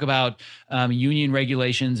can talk about union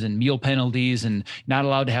regulations and meal penalties and not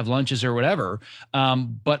allowed to have lunches or whatever.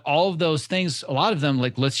 But all of those things, a lot of them,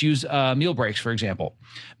 like let's use meal breaks, for example.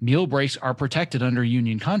 Meal breaks are protected under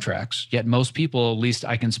union contracts, yet most people, at least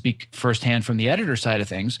I can speak firsthand from the editor side of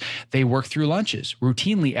things, they work through lunches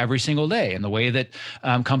routinely every single day. And the way that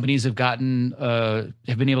companies have been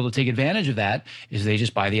able to take advantage of that is they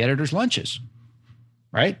just buy the editors lunches,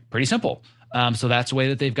 right? Pretty simple. So that's the way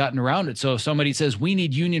that they've gotten around it. So if somebody says we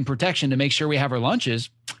need union protection to make sure we have our lunches,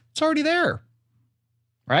 it's already there,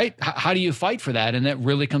 right? How do you fight for that? And that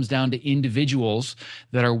really comes down to individuals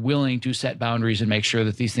that are willing to set boundaries and make sure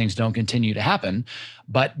that these things don't continue to happen.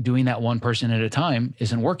 But doing that one person at a time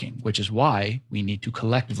isn't working, which is why we need to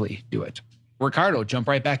collectively do it. Ricardo, jump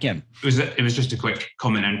right back in. It was just a quick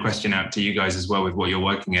comment and question out to you guys as well with what you're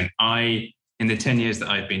working in. In the 10 years that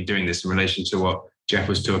I've been doing this, in relation to what Jeff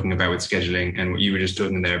was talking about with scheduling and what you were just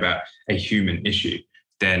talking there about a human issue,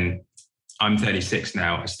 then I'm 36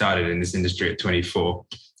 now. I started in this industry at 24.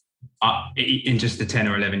 In just the 10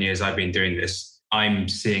 or 11 years I've been doing this, I'm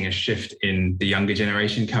seeing a shift in the younger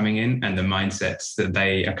generation coming in and the mindsets that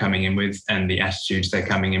they are coming in with and the attitudes they're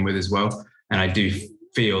coming in with as well. And I do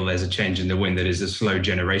feel there's a change in the wind that is a slow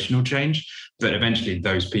generational change, but eventually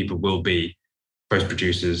those people will be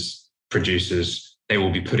post-producers, producers. They will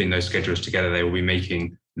be putting those schedules together. They will be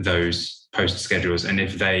making those post schedules. And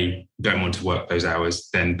if they don't want to work those hours,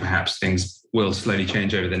 then perhaps things will slowly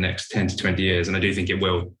change over the next 10 to 20 years. And I do think it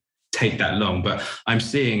will take that long. But I'm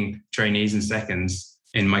seeing trainees and seconds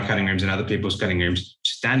in my cutting rooms and other people's cutting rooms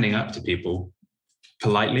standing up to people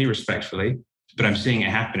politely, respectfully. But I'm seeing it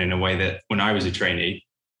happen in a way that when I was a trainee,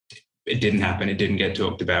 it didn't happen. It didn't get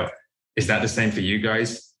talked about. Is that the same for you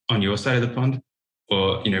guys on your side of the pond?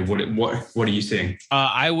 Or, you know, what are you seeing?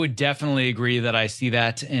 I would definitely agree that I see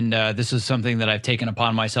that. And this is something that I've taken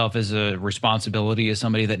upon myself as a responsibility as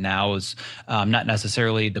somebody that now is not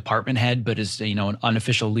necessarily department head, but is, you know, an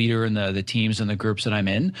unofficial leader in the teams and the groups that I'm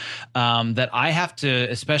in, that I have to,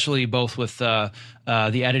 especially both with the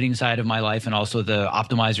editing side of my life and also the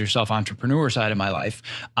optimize yourself entrepreneur side of my life,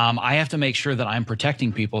 I have to make sure that I'm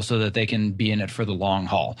protecting people so that they can be in it for the long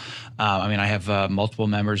haul. I mean, I have multiple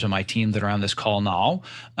members of my team that are on this call now.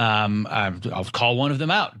 I'll call one of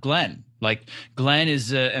them out, Glenn. Like, Glenn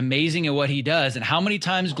is amazing at what he does. And how many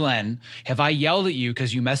times, Glenn, have I yelled at you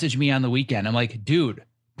because you messaged me on the weekend? I'm like, dude,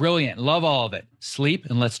 brilliant, love all of it. Sleep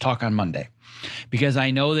and let's talk on Monday. Because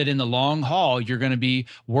I know that in the long haul, you're going to be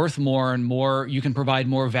worth more and more. You can provide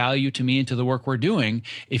more value to me and to the work we're doing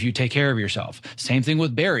if you take care of yourself. Same thing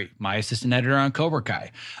with Barry, my assistant editor on Cobra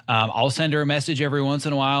Kai. I'll send her a message every once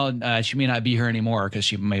in a while. She may not be here anymore because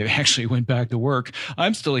she may have actually went back to work.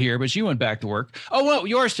 I'm still here, but she went back to work. Oh, well,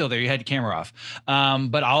 you are still there. You had your camera off.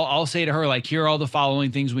 But I'll say to her, like, here are all the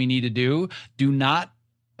following things we need to do. Do not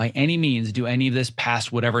by any means do any of this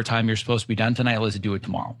past whatever time you're supposed to be done tonight. Let's do it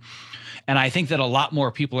tomorrow. And I think that a lot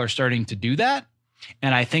more people are starting to do that.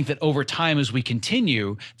 And I think that over time, as we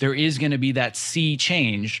continue, there is going to be that sea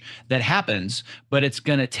change that happens, but it's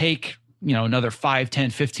going to take, you know, another 5,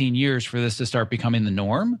 10, 15 years for this to start becoming the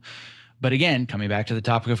norm. But again, coming back to the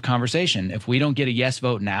topic of conversation, if we don't get a yes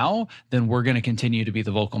vote now, then we're going to continue to be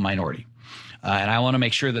the vocal minority. And I want to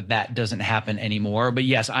make sure that that doesn't happen anymore. But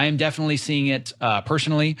yes, I am definitely seeing it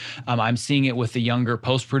personally. I'm seeing it with the younger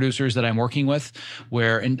post producers that I'm working with,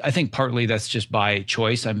 and I think partly that's just by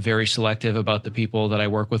choice. I'm very selective about the people that I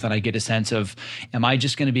work with, and I get a sense of, am I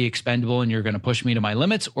just going to be expendable and you're going to push me to my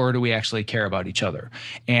limits, or do we actually care about each other?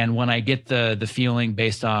 And when I get the feeling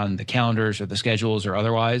based on the calendars or the schedules or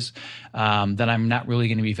otherwise, that I'm not really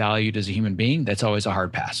going to be valued as a human being, that's always a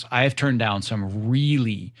hard pass. I have turned down some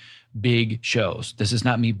really big shows. This is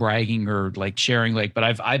not me bragging or like sharing, but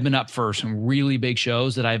I've been up for some really big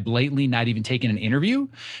shows that I've lately not even taken an interview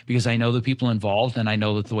because I know the people involved and I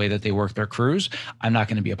know that the way that they work their crews, I'm not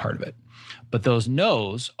going to be a part of it. But those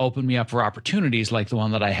no's open me up for opportunities like the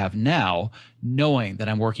one that I have now, knowing that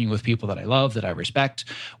I'm working with people that I love, that I respect,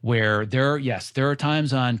 where there are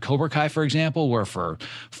times on Cobra Kai, for example, where for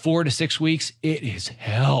 4 to 6 weeks, it is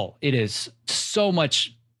hell. It is so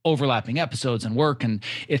much overlapping episodes and work, and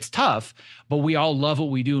it's tough, but we all love what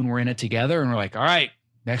we do and we're in it together, and we're like, all right,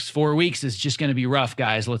 next 4 weeks is just going to be rough,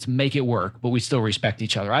 guys. Let's make it work, but we still respect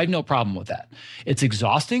each other. I have no problem with that. It's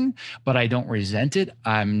exhausting, but I don't resent it.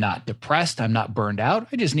 I'm not depressed. I'm not burned out.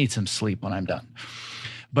 I just need some sleep when I'm done.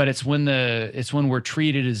 But it's when we're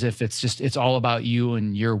treated as if it's all about you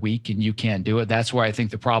and you're weak and you can't do it. That's where I think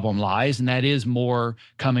the problem lies. And that is more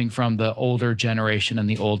coming from the older generation and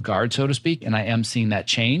the old guard, so to speak. And I am seeing that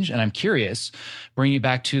change. And I'm curious, bringing it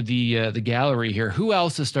back to the gallery here, who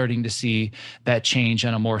else is starting to see that change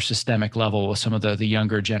on a more systemic level with some of the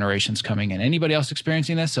younger generations coming in? Anybody else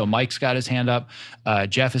experiencing this? So Mike's got his hand up.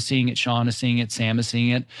 Jeff is seeing it. Sean is seeing it. Sam is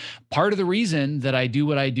seeing it. Part of the reason that I do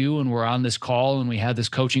what I do and we're on this call and we have this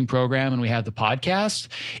coaching program and we have the podcast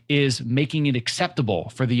is making it acceptable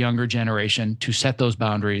for the younger generation to set those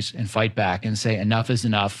boundaries and fight back and say, enough is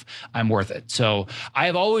enough. I'm worth it. So I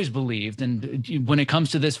have always believed, and when it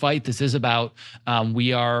comes to this fight, this is about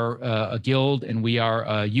we are a guild and we are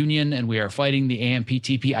a union and we are fighting the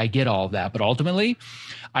AMPTP. I get all of that. But ultimately,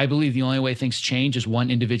 I believe the only way things change is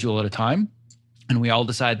one individual at a time. And we all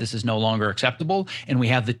decide this is no longer acceptable. And we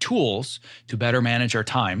have the tools to better manage our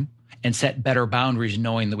time and set better boundaries,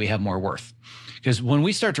 knowing that we have more worth. Because when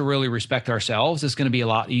we start to really respect ourselves, it's going to be a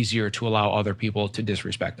lot easier to allow other people to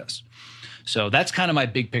disrespect us. So that's kind of my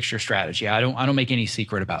big picture strategy. I don't make any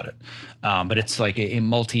secret about it, but it's like a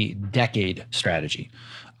multi-decade strategy.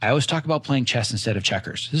 I always talk about playing chess instead of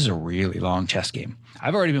checkers. This is a really long chess game.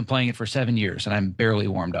 I've already been playing it for 7 years and I'm barely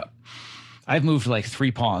warmed up. I've moved like 3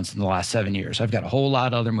 pawns in the last 7 years. I've got a whole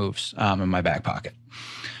lot of other moves in my back pocket.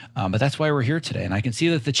 But that's why we're here today. And I can see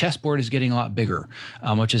that the chessboard is getting a lot bigger,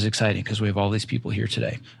 which is exciting because we have all these people here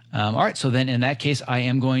today. All right. So then in that case, I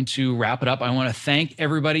am going to wrap it up. I want to thank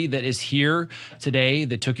everybody that is here today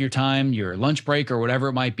that took your time, your lunch break or whatever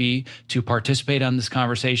it might be to participate on this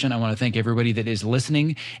conversation. I want to thank everybody that is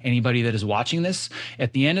listening, anybody that is watching this.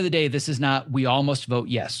 At the end of the day, this is not, we all must vote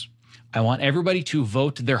yes. I want everybody to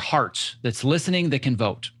vote their hearts that's listening that can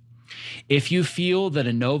vote. If you feel that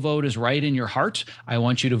a no vote is right in your heart, I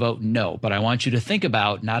want you to vote no. But I want you to think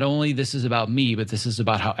about not only this is about me, but this is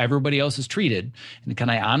about how everybody else is treated. And can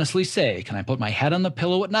I honestly say, can I put my head on the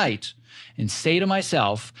pillow at night and say to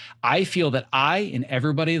myself, I feel that I and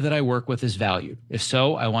everybody that I work with is valued? If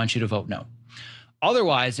so, I want you to vote no.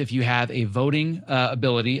 Otherwise, if you have a voting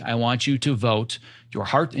ability, I want you to vote your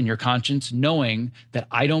heart and your conscience, knowing that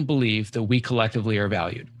I don't believe that we collectively are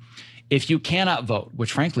valued. If you cannot vote,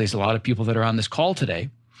 which frankly is a lot of people that are on this call today,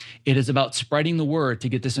 it is about spreading the word to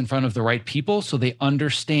get this in front of the right people so they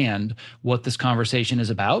understand what this conversation is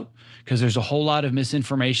about. Because there's a whole lot of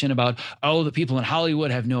misinformation about, oh, the people in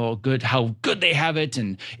Hollywood have how good they have it.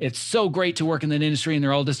 And it's so great to work in that industry. And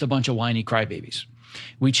they're all just a bunch of whiny crybabies.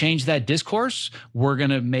 We change that discourse, we're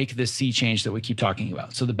going to make this sea change that we keep talking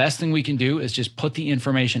about. So the best thing we can do is just put the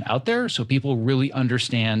information out there so people really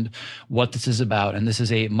understand what this is about. And this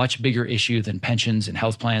is a much bigger issue than pensions and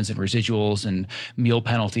health plans and residuals and meal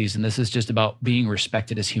penalties. And this is just about being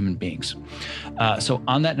respected as human beings. So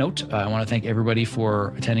on that note, I want to thank everybody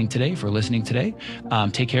for attending today, for listening today.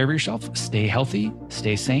 Take care of yourself, stay healthy,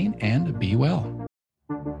 stay sane, and be well.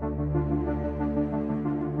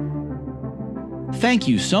 Thank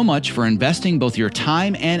you so much for investing both your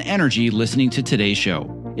time and energy listening to today's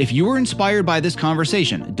show. If you were inspired by this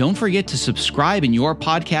conversation, don't forget to subscribe in your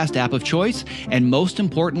podcast app of choice, and most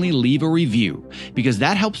importantly, leave a review, because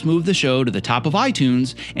that helps move the show to the top of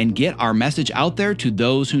iTunes and get our message out there to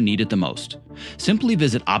those who need it the most. Simply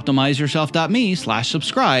visit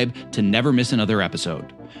optimizeyourself.me/subscribe to never miss another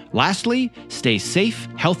episode. Lastly, stay safe,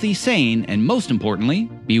 healthy, sane, and most importantly,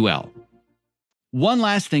 be well. One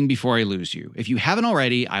last thing before I lose you. If you haven't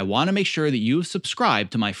already, I want to make sure that you've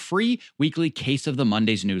subscribed to my free weekly Case of the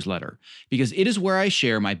Mondays newsletter, because it is where I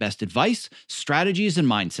share my best advice, strategies, and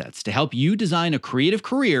mindsets to help you design a creative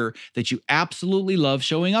career that you absolutely love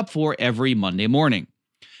showing up for every Monday morning.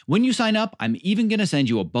 When you sign up, I'm even going to send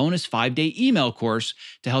you a bonus 5-day email course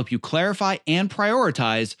to help you clarify and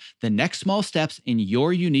prioritize the next small steps in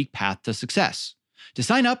your unique path to success. To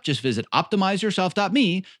sign up, just visit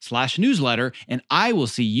optimizeyourself.me/newsletter, and I will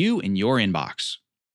see you in your inbox.